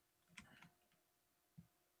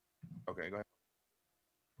 Okay, go ahead.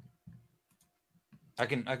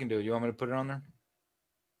 I can do it. You want me to put it on there?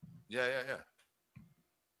 Yeah. Okay.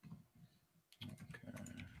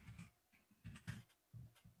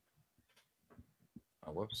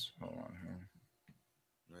 Oh, whoops. Hold on here.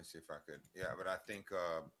 Let me see if I could. Yeah, but I think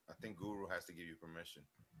Guru has to give you permission.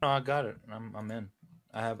 No, I got it. I'm in.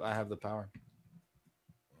 I have the power.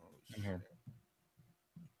 Oh, I'm here.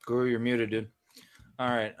 Guru, you're muted, dude. All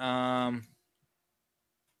right.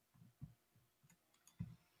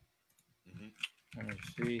 Let me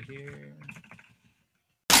see here.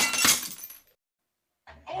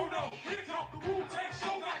 Oh no!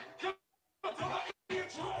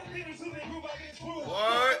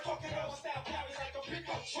 What?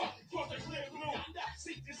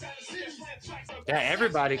 Yeah,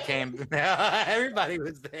 everybody came. Everybody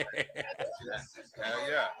was there. Hell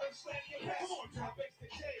yeah.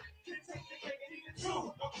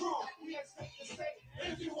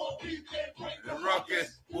 The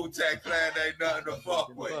ruckus Wu-Tang Clan ain't nothing to fuck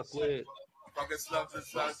with. Fucking slumps and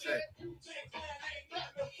sunset.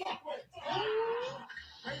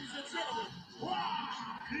 Ladies and gentlemen,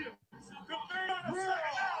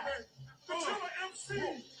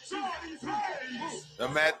 the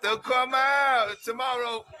man to come out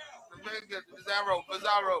tomorrow.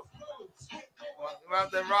 Pizarro.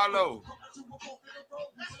 About the Rollo.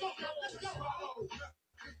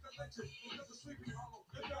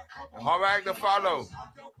 All right, to follow.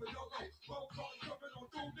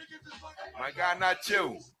 My God, not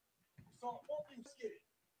you.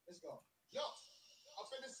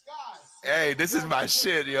 Hey, this is my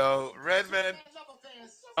shit, yo. Redman.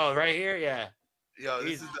 Oh, right here, yeah. Yo,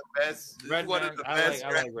 this is the best. This Redman, is one of the best.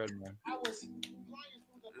 I like Redman.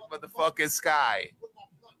 Motherfucking sky.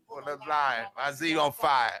 On the line. My Z on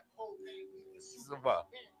fire. Super.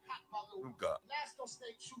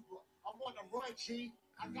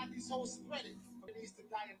 I got these hoes spreaded. It needs to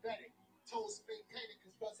diabetic. Toes been painted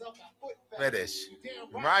because what's up, I foot fetish.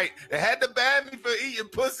 Right. They had to ban me for eating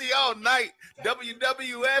pussy all night.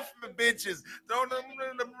 WWF bitches. Throwing them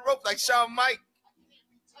in the rope like Shawn Mike.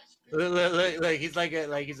 Look, he's like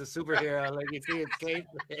he's a superhero. Like you see his cape.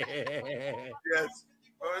 Yes.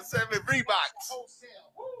 Or 7 Reeboks.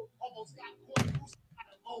 Almost got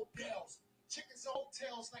hotels. Chickens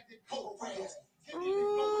hotels like they polo bears. Didn't even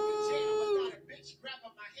go to the jail. I got a bitch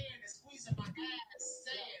grabbing my hand and squeezing my ass,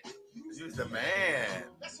 saying, "You's the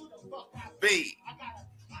man." That's who the fuck I B. I got a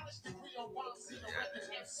college degree on bomb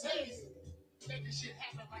cigarettes and C's. Making shit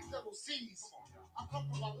happen like little C's. I come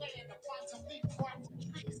from a land of quantum leap, quantum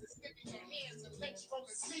trees, and sticking your hands and legs from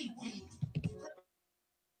the seaweed.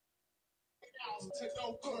 To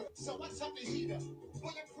no good. So what's up the heater?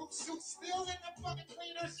 Bulletproof suit still in the bucket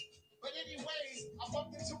cleaners. But anyways, I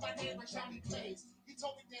bumped into my neighbor Johnny Plays. He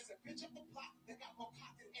told me there's a bitch up the block that got more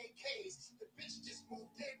cock than AKs. The bitch just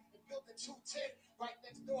moved in and built a 210 right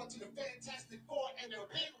next door to the Fantastic Four and their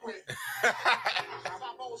big win.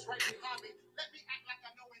 My bows right behind me. Let me act like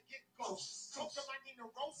I know and get ghosts. Coach up, I need a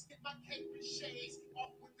roast, get my cape and shades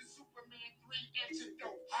off with the Superman 3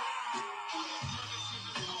 antidote.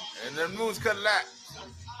 And the moves collapse.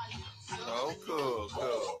 Oh, cool.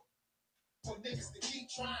 niggas to keep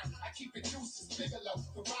trying. I keep it juices, Bigelow,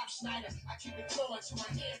 the Rob Schneider. I keep it going to my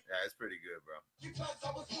hand. Yeah, it's pretty good, bro. Because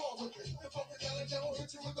I was born with it. The fucking yellow devil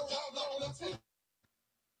hit you with the round low.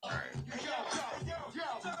 All right.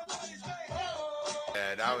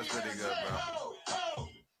 Yeah, that was pretty good, bro.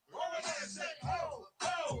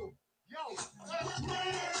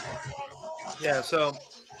 Yeah, so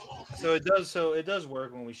it does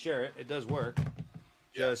work when we share it. It does work.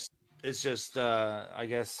 It's just I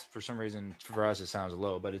guess for some reason for us it sounds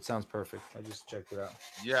low, but it sounds perfect. I just checked it out.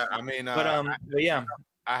 Yeah, I mean, But yeah,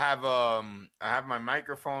 I have my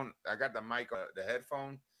microphone. I got the mic, the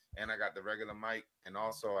headphone, and I got the regular mic, and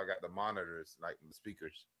also I got the monitors, like the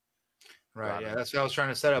speakers. right. Yeah, that's what I was trying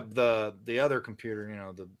to set up the other computer. You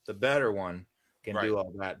know, the better one can do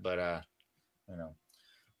all that, but you know,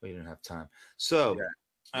 we didn't have time. So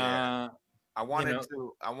I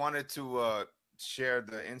wanted to share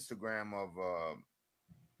the Instagram of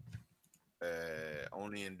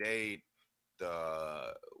Only in Dade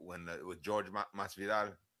with George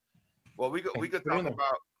Masvidal. Well, we could talk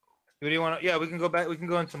about. What do you want to? Yeah, we can go back. We can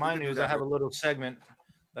go into my news. I have a little segment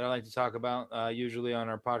that I like to talk about usually on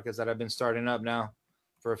our podcast that I've been starting up now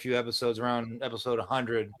for a few episodes, around episode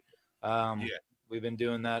 100. We've been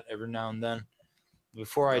doing that every now and then.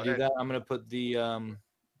 Before I do that, I'm going to put the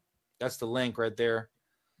that's the link right there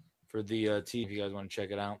for the T if you guys want to check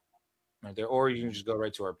it out right there, or you can just go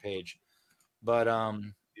right to our page. But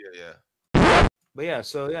but yeah,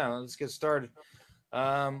 so yeah, let's get started.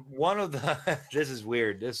 One of the this is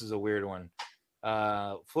weird. This is a weird one.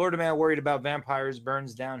 Florida man worried about vampires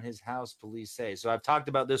burns down his house, police say. So I've talked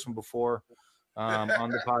about this one before on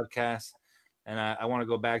the podcast, and I want to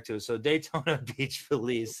go back to it. So Daytona Beach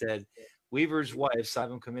police said Weaver's wife saw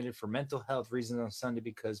him committed for mental health reasons on Sunday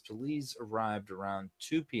because police arrived around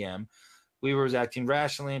 2 p.m. Weaver was acting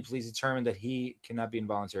rationally, and police determined that he cannot be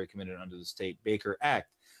involuntary committed under the State Baker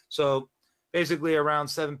Act. So basically around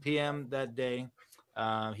 7 p.m. that day,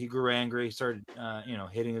 he grew angry. He started,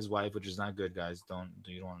 hitting his wife, which is not good, guys. You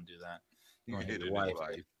don't want to do that. You want to hit your wife.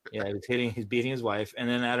 Yeah, he's beating his wife. And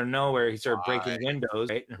then out of nowhere, he started breaking windows.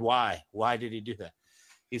 Right? Why? Why did he do that?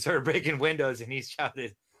 He started breaking windows, and he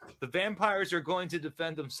shouted, "The vampires are going to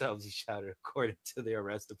defend themselves," he shouted, according to the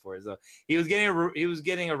arrest report. So he was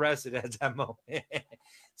getting arrested at that moment.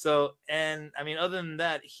 So, and I mean, other than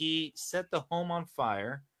that, he set the home on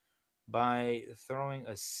fire by throwing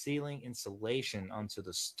a ceiling insulation onto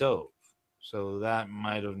the stove. So that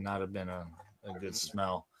might have not have been a good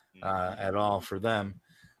smell at all for them.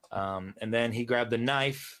 And then he grabbed the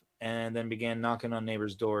knife and then began knocking on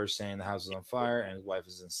neighbors' doors saying the house is on fire and his wife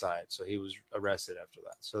is inside. So he was arrested after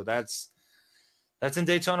that. So that's in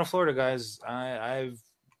Daytona, Florida, guys. I've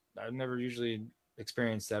never usually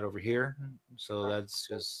experienced that over here. So that's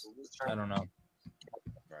just, I don't know.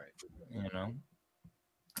 Right.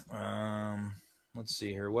 Let's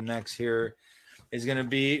see here. What next here is going to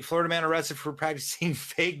be Florida man arrested for practicing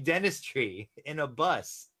fake dentistry in a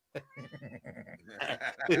bus.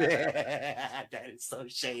 That is so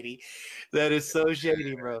shady. That is so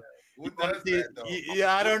shady, bro. Who does that, though?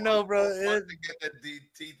 Yeah, I don't know, bro. To get the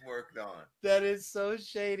teeth work done. That is so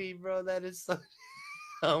shady, bro. That is so.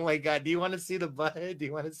 Oh my God! Do you want to see the butt? Do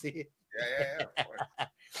you want to see it? Yeah. Of course.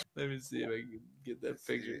 Let me see if I can get that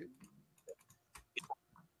picture.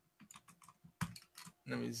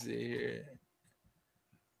 Let me see here.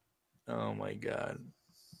 Oh my God.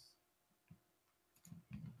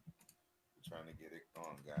 Trying to get it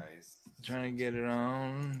on, guys. Trying to get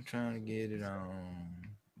it on.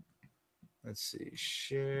 Let's see.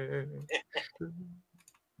 Share.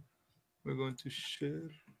 We're going to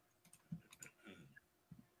share.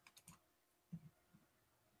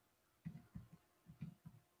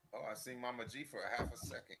 Oh, I seen Mama G for a half a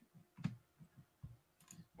second.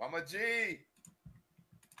 Mama G.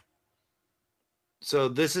 So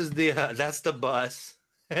this is that's the bus.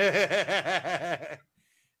 That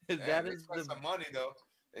is some money though.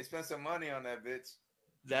 They spent some money on that bitch.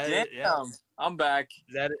 I'm back.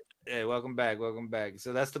 Hey, welcome back.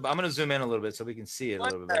 So that's I'm gonna zoom in a little bit so we can see it a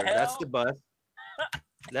little bit better. That's the bus.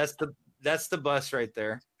 That's the bus right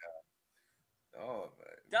there. Oh,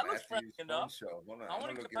 that looks friendly enough. I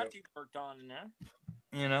want to get my teeth worked on in there.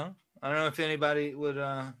 I don't know if anybody would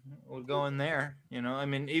go in there. I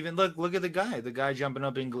mean, even look at the guy jumping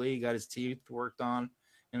up in glee, got his teeth worked on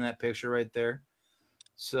in that picture right there.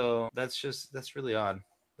 So that's really odd.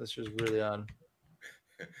 That's just really odd.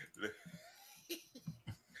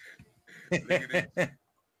 Look at it.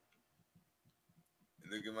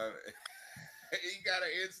 Look at my. He got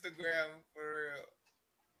an Instagram for real.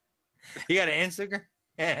 You got an Instagram?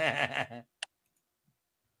 Yeah,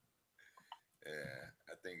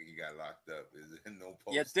 I think he got locked up. Is it no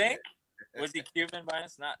post? You think? Was he Cuban by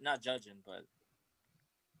us? Not judging, but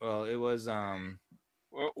Well, it was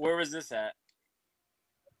where was this at?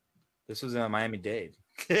 This was Miami-Dade.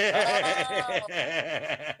 80%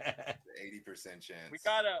 chance. We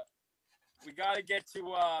gotta get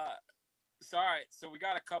to sorry, so we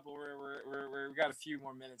got a couple. We got a few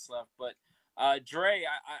more minutes left, but Dre,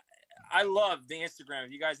 I love the Instagram.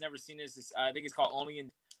 If you guys never seen this, I think it's called Only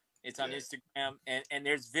in. It's on Instagram, and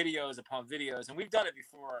there's videos upon videos, and we've done it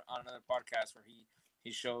before on another podcast where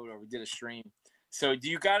he showed or we did a stream. So, do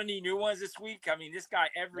you got any new ones this week? I mean, this guy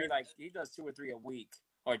he does 2 or 3 a week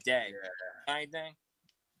or a day. Yeah. Anything?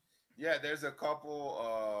 Yeah, there's a couple.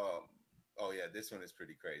 Oh yeah, this one is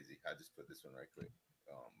pretty crazy. I just put this one right quick.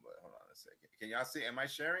 But hold on a second. Can y'all see? Am I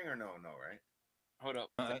sharing or no? No, right? Hold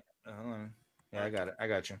up. Hold on. Yeah, I got it. I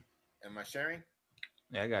got you. Am I sharing?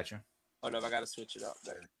 Yeah, I got you. Hold up, I gotta switch it up.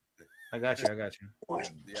 I got you. Do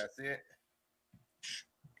y'all see it?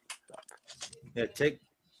 Yeah, take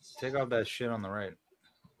off that shit on the right.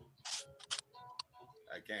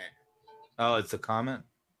 I can't. Oh, it's a comment?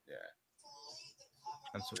 Yeah.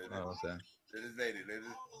 That's what, okay. This is lady.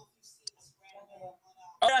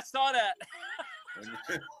 Oh, I saw that.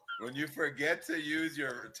 When you forget to use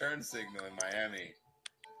your return signal in Miami,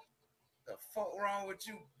 the fuck wrong with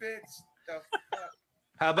you, bitch? The fuck?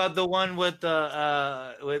 How about the one with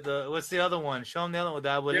the what's the other one? Show them the other one with the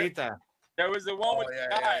abuelita. There was the one with the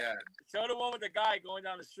guy. Yeah. Show the one with the guy going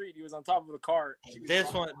down the street. He was on top of the cart.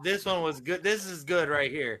 This one was good. This is good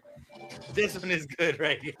right here. This one is good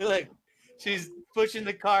right here. Look, she's pushing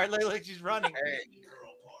the cart. Look, she's running.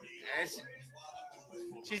 Hey.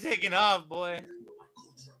 She's taking off, boy.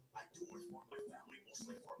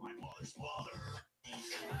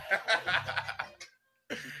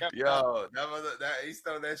 Yo, that he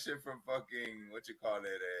stole that shit from fucking what you call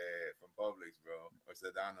it from Publix, bro, or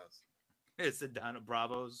Sedano's. It's Sedano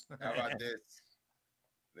Bravos. How about this?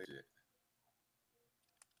 Legit.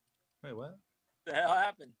 Wait, what? The hell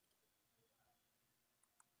happened?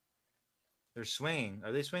 They're swinging.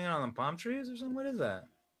 Are they swinging on the palm trees or something? What is that?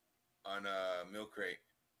 On a milk crate.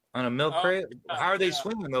 On a milk crate? How are they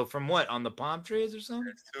swinging though? From what? On the palm trees or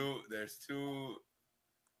something? There's two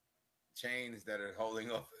chains that are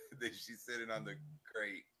holding up. She's sitting on the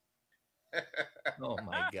crate. Oh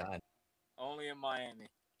my god! Only in Miami.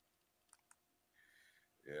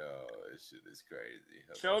 Yo, this shit is crazy.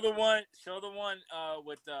 Show the one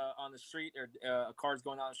with on the street or a car's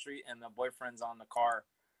going down the street and the boyfriend's on the car,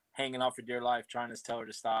 hanging out for dear life, trying to tell her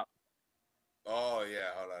to stop. Oh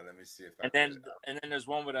yeah, hold on, let me see if I. And then there's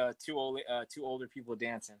one with two older people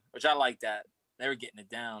dancing, which I like that. They were getting it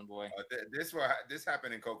down, boy. This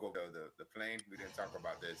happened in Cocoa, the plane. We didn't talk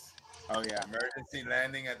about this. Oh yeah, emergency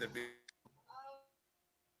landing at the big.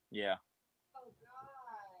 Yeah.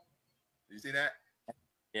 You see that?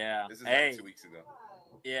 Yeah. This is like 2 weeks ago.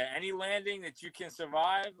 Yeah, any landing that you can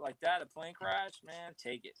survive like that, a plane crash, man,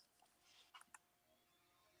 take it.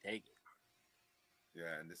 Take it.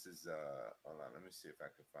 Yeah, and this is hold on, let me see if I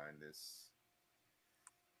can find this.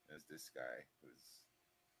 There's this guy who's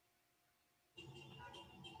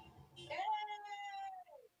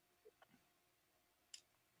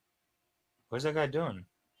What's that guy doing?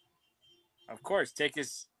 Of course, take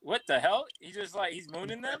his. What the hell? He's just like he's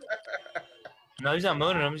mooning them. No, he's not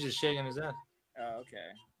mooning him. He's just shaking his ass. Oh,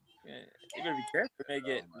 okay. Yeah, you better be careful. They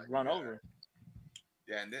get run over.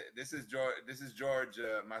 Yeah, and this is George. This is George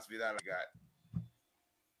Masvidal. Got.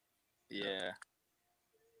 Yeah.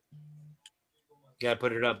 Gotta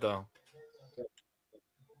put it up though.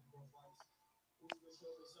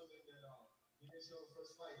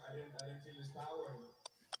 I didn't feel his power.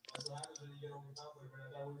 That's what happens when you get overconfident. But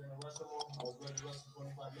I thought we were gonna rush him all. I was ready to rush for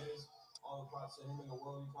 25 minutes. All the props to him in the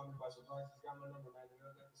world. He caught me by surprise. He's got my number, man. There's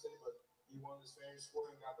nothing to say, but he won this fair and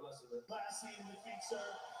square, and God bless him. Classy in the feet, sir.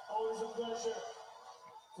 Always a pleasure.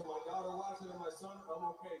 To my daughter watching and my son, I'm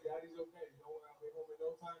okay. Daddy's okay. Don't worry, I'll be home in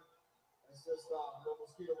no time. It's just no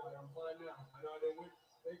mosquito bite. I'm fine now. I know I didn't win.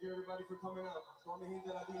 Thank you, everybody, for coming out. Tony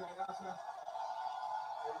Hinta la Dina Gasa.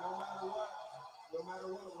 And no matter what,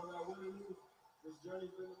 whether I win or lose, this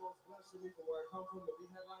journey's been the most blessed for me from where I come from to be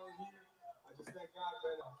headlining here. I just thank God,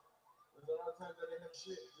 man. There's a lot of times that I have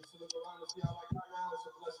shit. Just to look around and see how I got now, it's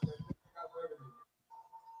a blessing, man. Thank God for everything.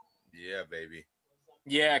 Yeah, baby.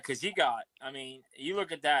 Yeah, because he got. I mean, you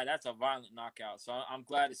look at that. That's a violent knockout. So I'm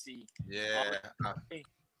glad to see. Yeah.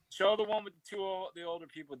 Show the one with the older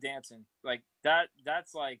people dancing like that.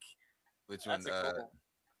 That's like. Which one?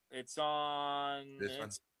 It's on. This one.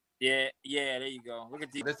 Yeah. There you go. Look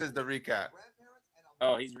at This is the recap.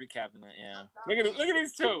 Oh, he's recapping it. Yeah. Look at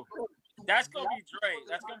these two. That's gonna be Dre.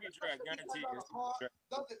 That's gonna be Dre. I guarantee you.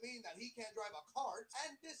 Doesn't mean that he can't drive a cart.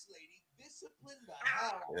 And this lady disciplined the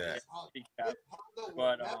hell. Yeah.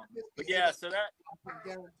 But yeah, so that.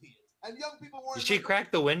 Guarantee it. And young people were. Did she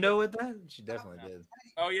crack the window with that? She definitely did.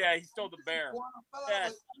 Oh yeah, he stole the bear.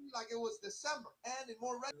 Yes. Like it was December. And in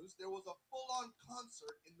more news, there was a full-on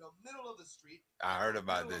concert in the middle of the street. I heard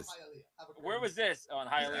about this. Where was this? On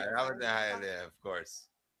Hialeah. Yeah, that was in Hialeah, of course.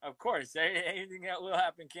 Of course, anything that will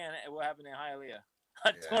happen will happen in Hialeah.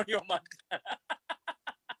 Antonio Montana.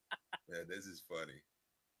 Yeah, this is funny.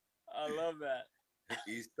 I love that.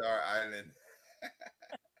 East Star Island.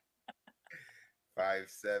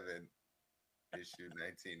 5/7 issue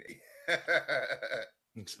 1980.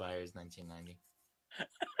 Expires 1990.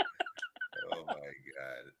 Oh my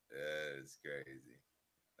God, that's crazy.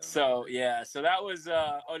 So yeah, so that was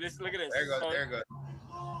just look at this. There goes, there goes.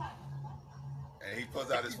 And he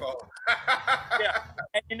pulls out his phone. Yeah,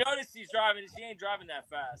 and you notice he's driving. She ain't driving that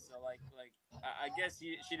fast. So like I guess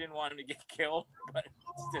she didn't want him to get killed, but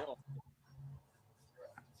still.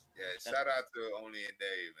 Yeah, shout out to Only a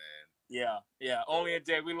Day, man. Yeah, Only a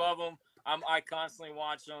Day. We love him. I constantly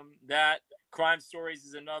watch them. That Crime Stories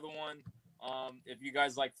is another one. If you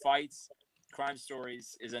guys like fights, Crime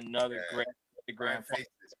Stories is another great Crime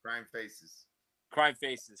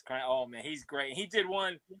Faces. Oh man, he's great. He did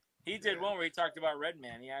one where he talked about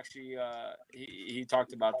Redman. He actually he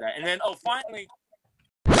talked about that. And then finally,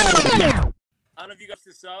 I don't know if you guys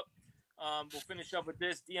this up. We'll finish up with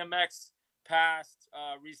this. DMX passed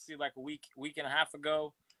recently, like a week and a half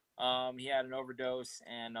ago. He had an overdose,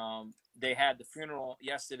 and they had the funeral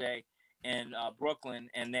yesterday in Brooklyn,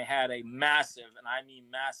 and they had a massive, and I mean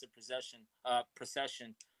massive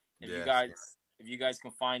procession. If you guys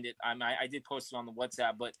can find it, I did post it on the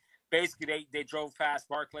WhatsApp, but basically they drove past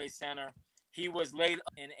Barclays Center. He was laid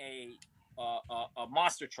in a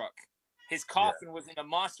monster truck. His coffin was in a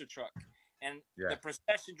monster truck, and the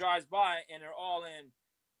procession drives by, and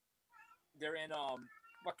they're in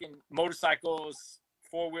fucking motorcycles,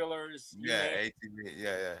 four-wheelers. ATV.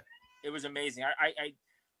 Yeah. It was amazing.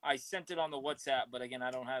 I sent it on the WhatsApp, but again, I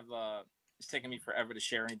don't have it's taking me forever to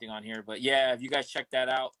share anything on here. But yeah, if you guys check that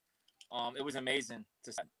out, it was amazing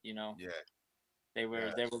to, they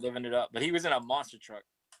were living it up. But he was in a monster truck.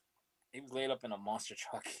 He was laid up in a monster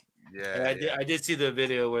truck. Yeah, I did see the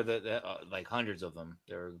video where the like hundreds of them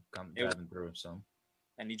they were driving through. So,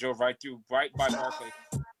 and he drove right by Barclays.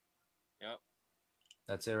 Yep.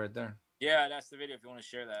 That's it right there. Yeah, that's the video. If you want to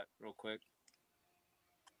share that real quick.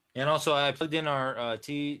 And also, I plugged in our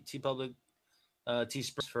T Public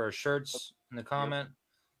Teespring for our shirts in the comment.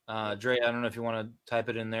 Dre, I don't know if you want to type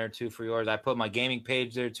it in there too for yours. I put my gaming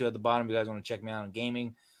page there too at the bottom. If you guys want to check me out on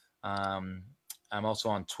gaming. I'm also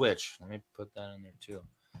on Twitch. Let me put that in there too.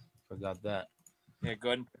 Forgot that. Yeah, go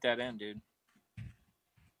ahead and put that in, dude.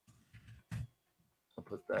 I'll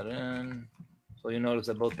put that in. So you notice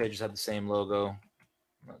that both pages have the same logo.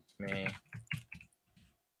 That's me.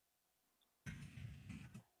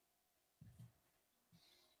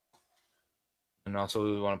 And also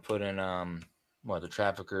we want to put in the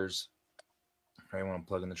traffickers. Right, want to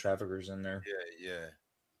plug in the traffickers in there. Yeah.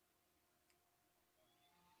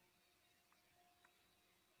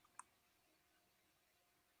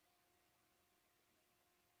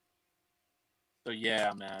 So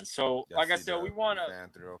yeah, man. So like I said, we want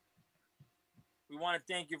to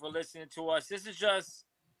thank you for listening to us. This is just,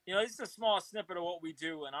 this is a small snippet of what we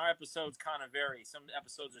do, and our episodes kind of vary. Some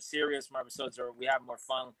episodes are serious, some episodes we have more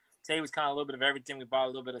fun. Today was kind of a little bit of everything. We brought a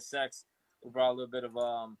little bit of sex. We brought a little bit of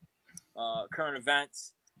current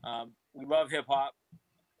events. We love hip hop,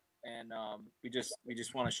 and we just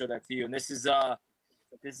want to show that to you. And this is the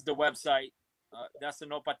website. That's a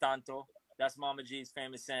No Pa Tanto. That's Mama G's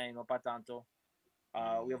famous saying, No Pa Tanto.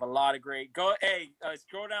 We have a lot of great.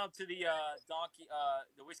 Scroll down to the donkey,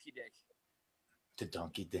 the whiskey dick. The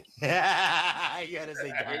donkey dick. You gotta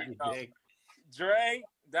say donkey dick. Dre,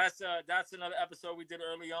 that's another episode we did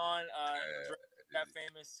early on. Dre, that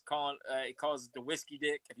famous he calls it the whiskey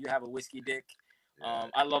dick. If you have a whiskey dick,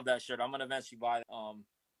 I love that shirt. I'm gonna eventually buy it. I'm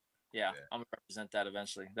gonna represent that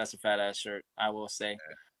eventually. That's a fat ass shirt, I will say.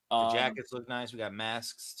 The jackets look nice. We got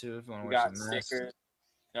masks too. If you want to wear some masks.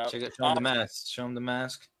 Yep. Show them the mask. Show them the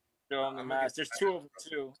mask. Show them the mask. There's two of them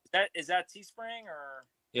too. Is that Teespring or?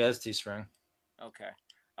 Yeah, it's Teespring. Okay.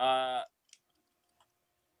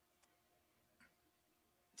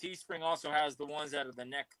 Teespring also has the ones that are the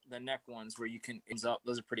neck ones where you can ends up.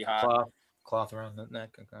 Those are pretty hot. Cloth around the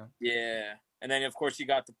neck. Okay. Yeah, and then of course you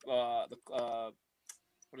got the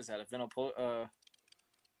what is that? A vinyl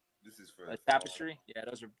This is for tapestry. Yeah,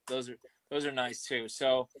 those are nice too.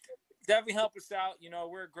 So definitely help us out. You know,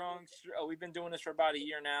 we're growing. We've been doing this for about a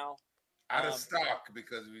year now. Out of stock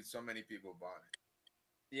because so many people bought it.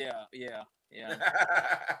 Yeah.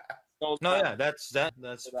 No, yeah, that's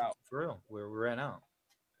for real. We're right now.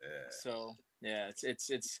 Yeah. So yeah,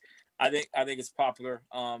 it's. I think it's popular.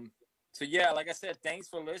 So yeah, like I said, thanks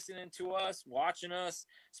for listening to us, watching us,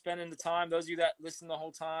 spending the time. Those of you that listen the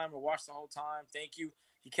whole time or watch the whole time, thank you.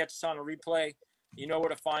 If you catch us on a replay, you know where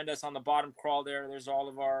to find us on the bottom crawl there. There's all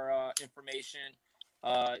of our information.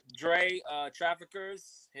 Dre,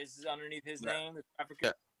 Traffickers, his is underneath his name, the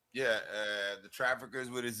Traffickers. Yeah, the Traffickers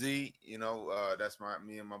with a Z. You know, that's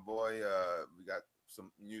me and my boy. We got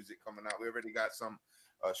some music coming out. We already got some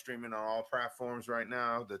streaming on all platforms right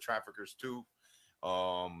now. The Traffickers 2.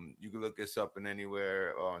 You can look us up in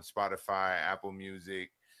anywhere on Spotify, Apple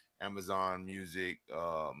Music, Amazon Music,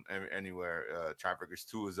 anywhere. Traffickers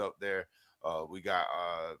 2 is up there. We got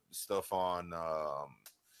stuff on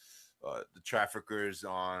the Traffickers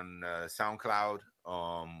on SoundCloud,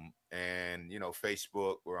 and you know,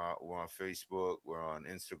 Facebook. We're on Facebook. We're on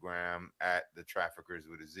Instagram at the Traffickers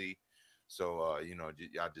with a Z. So you know,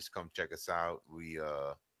 y'all just come check us out.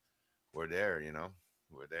 We're there. You know,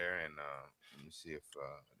 we're there, and let me see if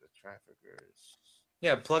the Traffickers.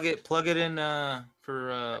 Yeah, plug it in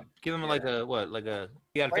for give them like a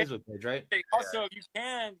you got a Facebook page, right? Also, if you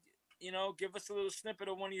can, you know, give us a little snippet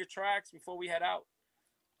of one of your tracks before we head out.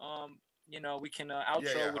 You know, we can outro.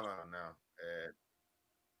 Yeah, hold on now.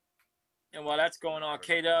 And while that's going on,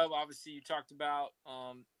 Kdub, obviously you talked about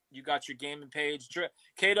you got your gaming page.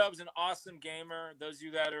 Kdub's an awesome gamer. Those of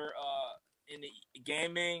you that are in the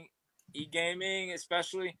gaming, e-gaming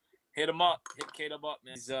especially, hit him up. Hit Kdub up,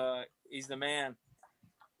 man. He's the man.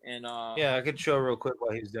 And yeah, I could show real quick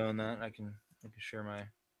while he's doing that. I can share my.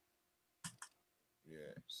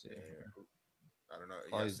 Yeah. See here. I don't know.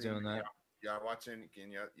 While he's doing that. Y'all watching?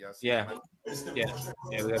 Can y'all see? Yeah.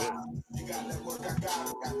 Yeah, we got it. You got that work, I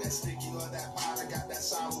got that sticky or that pot, I got that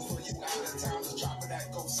sour for you. Now the time to drop it,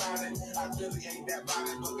 that go silent. I really ain't that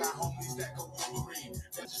violent, but got homies that go green.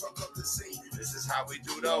 Let's fuck up the scene. This is how we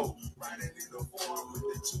do though. Riding in the form with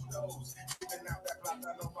the two nose. Giving out that block,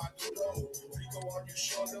 I know my duo. We go on you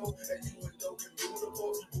sure though, and you and no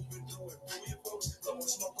commutable. Moving through it, through your folks. Blowing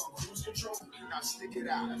smoke on cruise control. Now stick it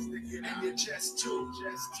out. And your chest too.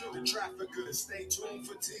 The Traffickers, stay tuned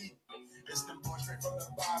for tea. It's the boy straight from the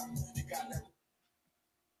bottom. You got that.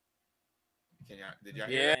 Did y'all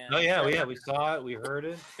hear that? Oh yeah, we saw it, we heard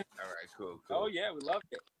it. All right, cool. Oh yeah, we loved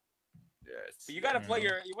it. Yes. So you got to play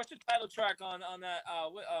what's your title track on that?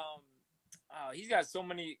 He's got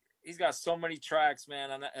so many tracks,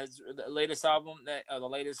 man, on that his the latest album that the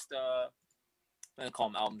latest I don't call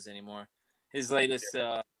them albums anymore. His latest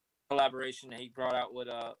collaboration that he brought out with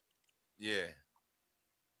yeah.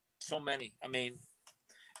 So many. I mean,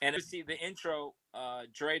 and you see the intro,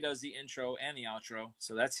 Dre does the intro and the outro,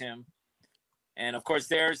 so that's him. And of course,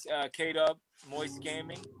 there's Kdub, Moist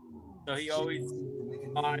Gaming. So he always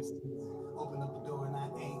open up the door and I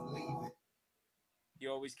ain't leaving.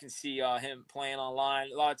 You always can see him playing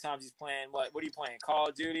online. A lot of times he's playing what are you playing? Call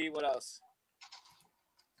of Duty. What else?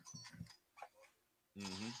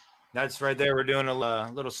 Mm-hmm. That's right there. We're doing a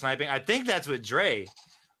little sniping. I think that's with Dre.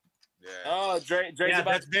 Yeah. Oh, Dre's yeah,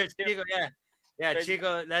 about that's there, Chico. Yeah,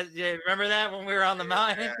 Chico. Remember that when we were on the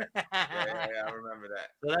mountain? Yeah, I remember that.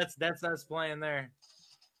 So that's us playing there.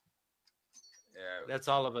 Yeah, that's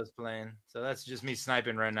all of us playing. So that's just me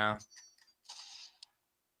sniping right now.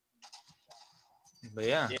 But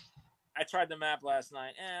yeah. I tried the map last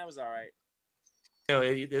night. It was all right.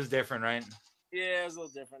 It was different, right? Yeah, it was a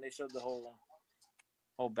little different. They showed the whole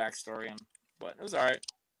backstory, but it was all right.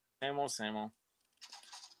 Same old.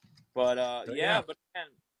 But but again,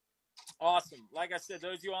 awesome. Like I said,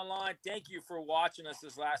 those of you online, thank you for watching us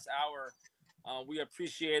this last hour. We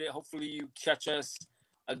appreciate it. Hopefully you catch us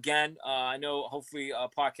again. I know hopefully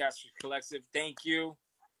Podcast Collective. Thank you,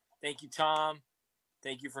 Tom.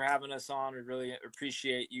 Thank you for having us on. We really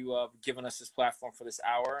appreciate you giving us this platform for this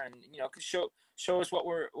hour, and show us what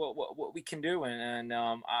we can do, and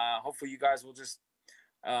hopefully you guys will just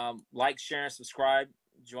like, share, and subscribe.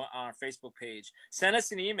 Join on our Facebook page. Send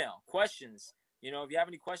us an email. Questions. If you have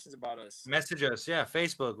any questions about us, message us. Yeah,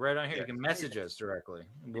 Facebook right on here. You can message us directly.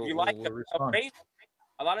 If you like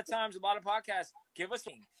a lot of times, a lot of podcasts give us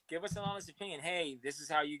an honest opinion. Hey, this is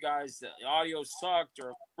how you guys. The audio sucked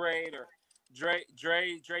or great or Dre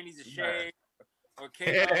needs a shave or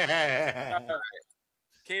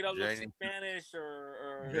Kdub looks Spanish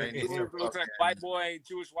or looks like white boy,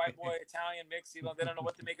 Jewish white boy, Italian mix. They don't know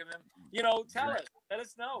what to make of him. Tell us. Let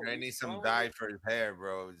us know. Dre needs some dye for his hair,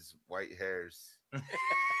 bro. His white hairs.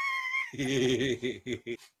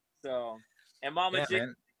 So, and Mama Yeah, G,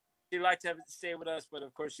 man. she'd like to stay with us, but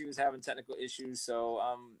of course she was having technical issues. So,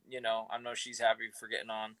 you know, I know she's happy for getting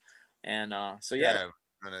on. And so yeah. I'm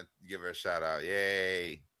gonna give her a shout out.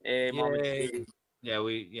 Yay! Hey, Mama Yay. G. Yeah,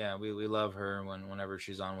 we love her whenever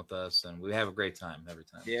she's on with us, and we have a great time every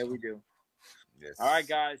time. Yeah, we do. Yes. All right,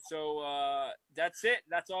 guys. So that's it.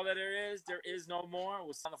 That's all that there is. There is no more.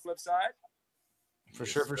 We'll see on the flip side. For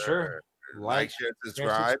sure. Like, share,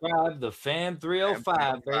 subscribe. The Fam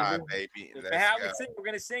 305, baby. If Let's we have go. to sing, we're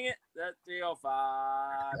gonna sing it. That 305.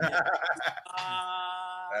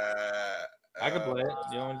 I can play it.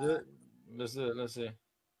 You want to do it? Let's do it. Let's see.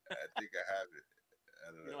 I think I have it. I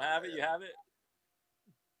You don't have it? You have it?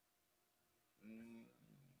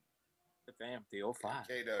 The Fam 305.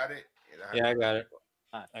 Kdub, got it? Yeah, I got it.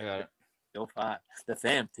 I got it. 305. The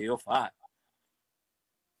Fam 305.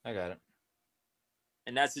 I got it.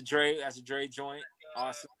 And that's a Dre joint.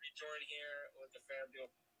 Awesome. Join here with the Fam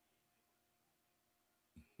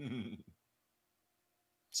 305.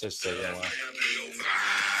 It's just taking a while.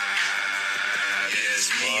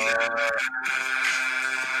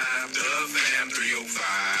 The Fam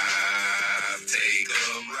 305. Take a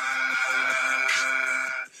ride.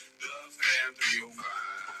 The Fam 305.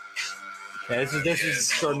 Yeah, this is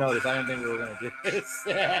short notice. I didn't think we were gonna do this.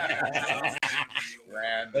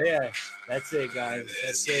 But yeah, that's it, guys.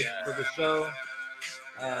 That's it for the show.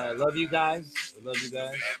 Love you guys. Love you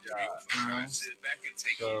guys.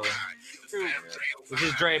 So, this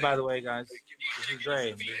is Dre, by the way, guys. This is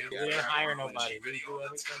Dre. We didn't hire nobody. We do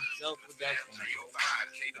everything self-production.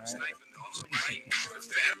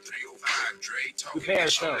 We pay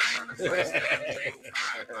ourselves.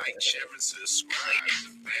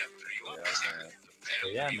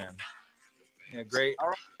 Yeah, man. Yeah, great. All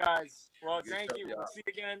right, guys. Well, thank you. We'll see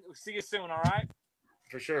you again. We'll see you soon, all right?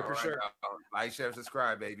 For sure. Like, share,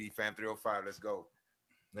 subscribe, baby. Fam 305. Let's go.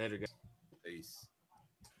 Later, guys. Peace.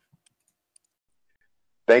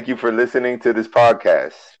 Thank you for listening to this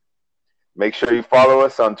podcast. Make sure you follow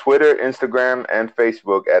us on Twitter, Instagram, and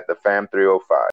Facebook at the Fam 305.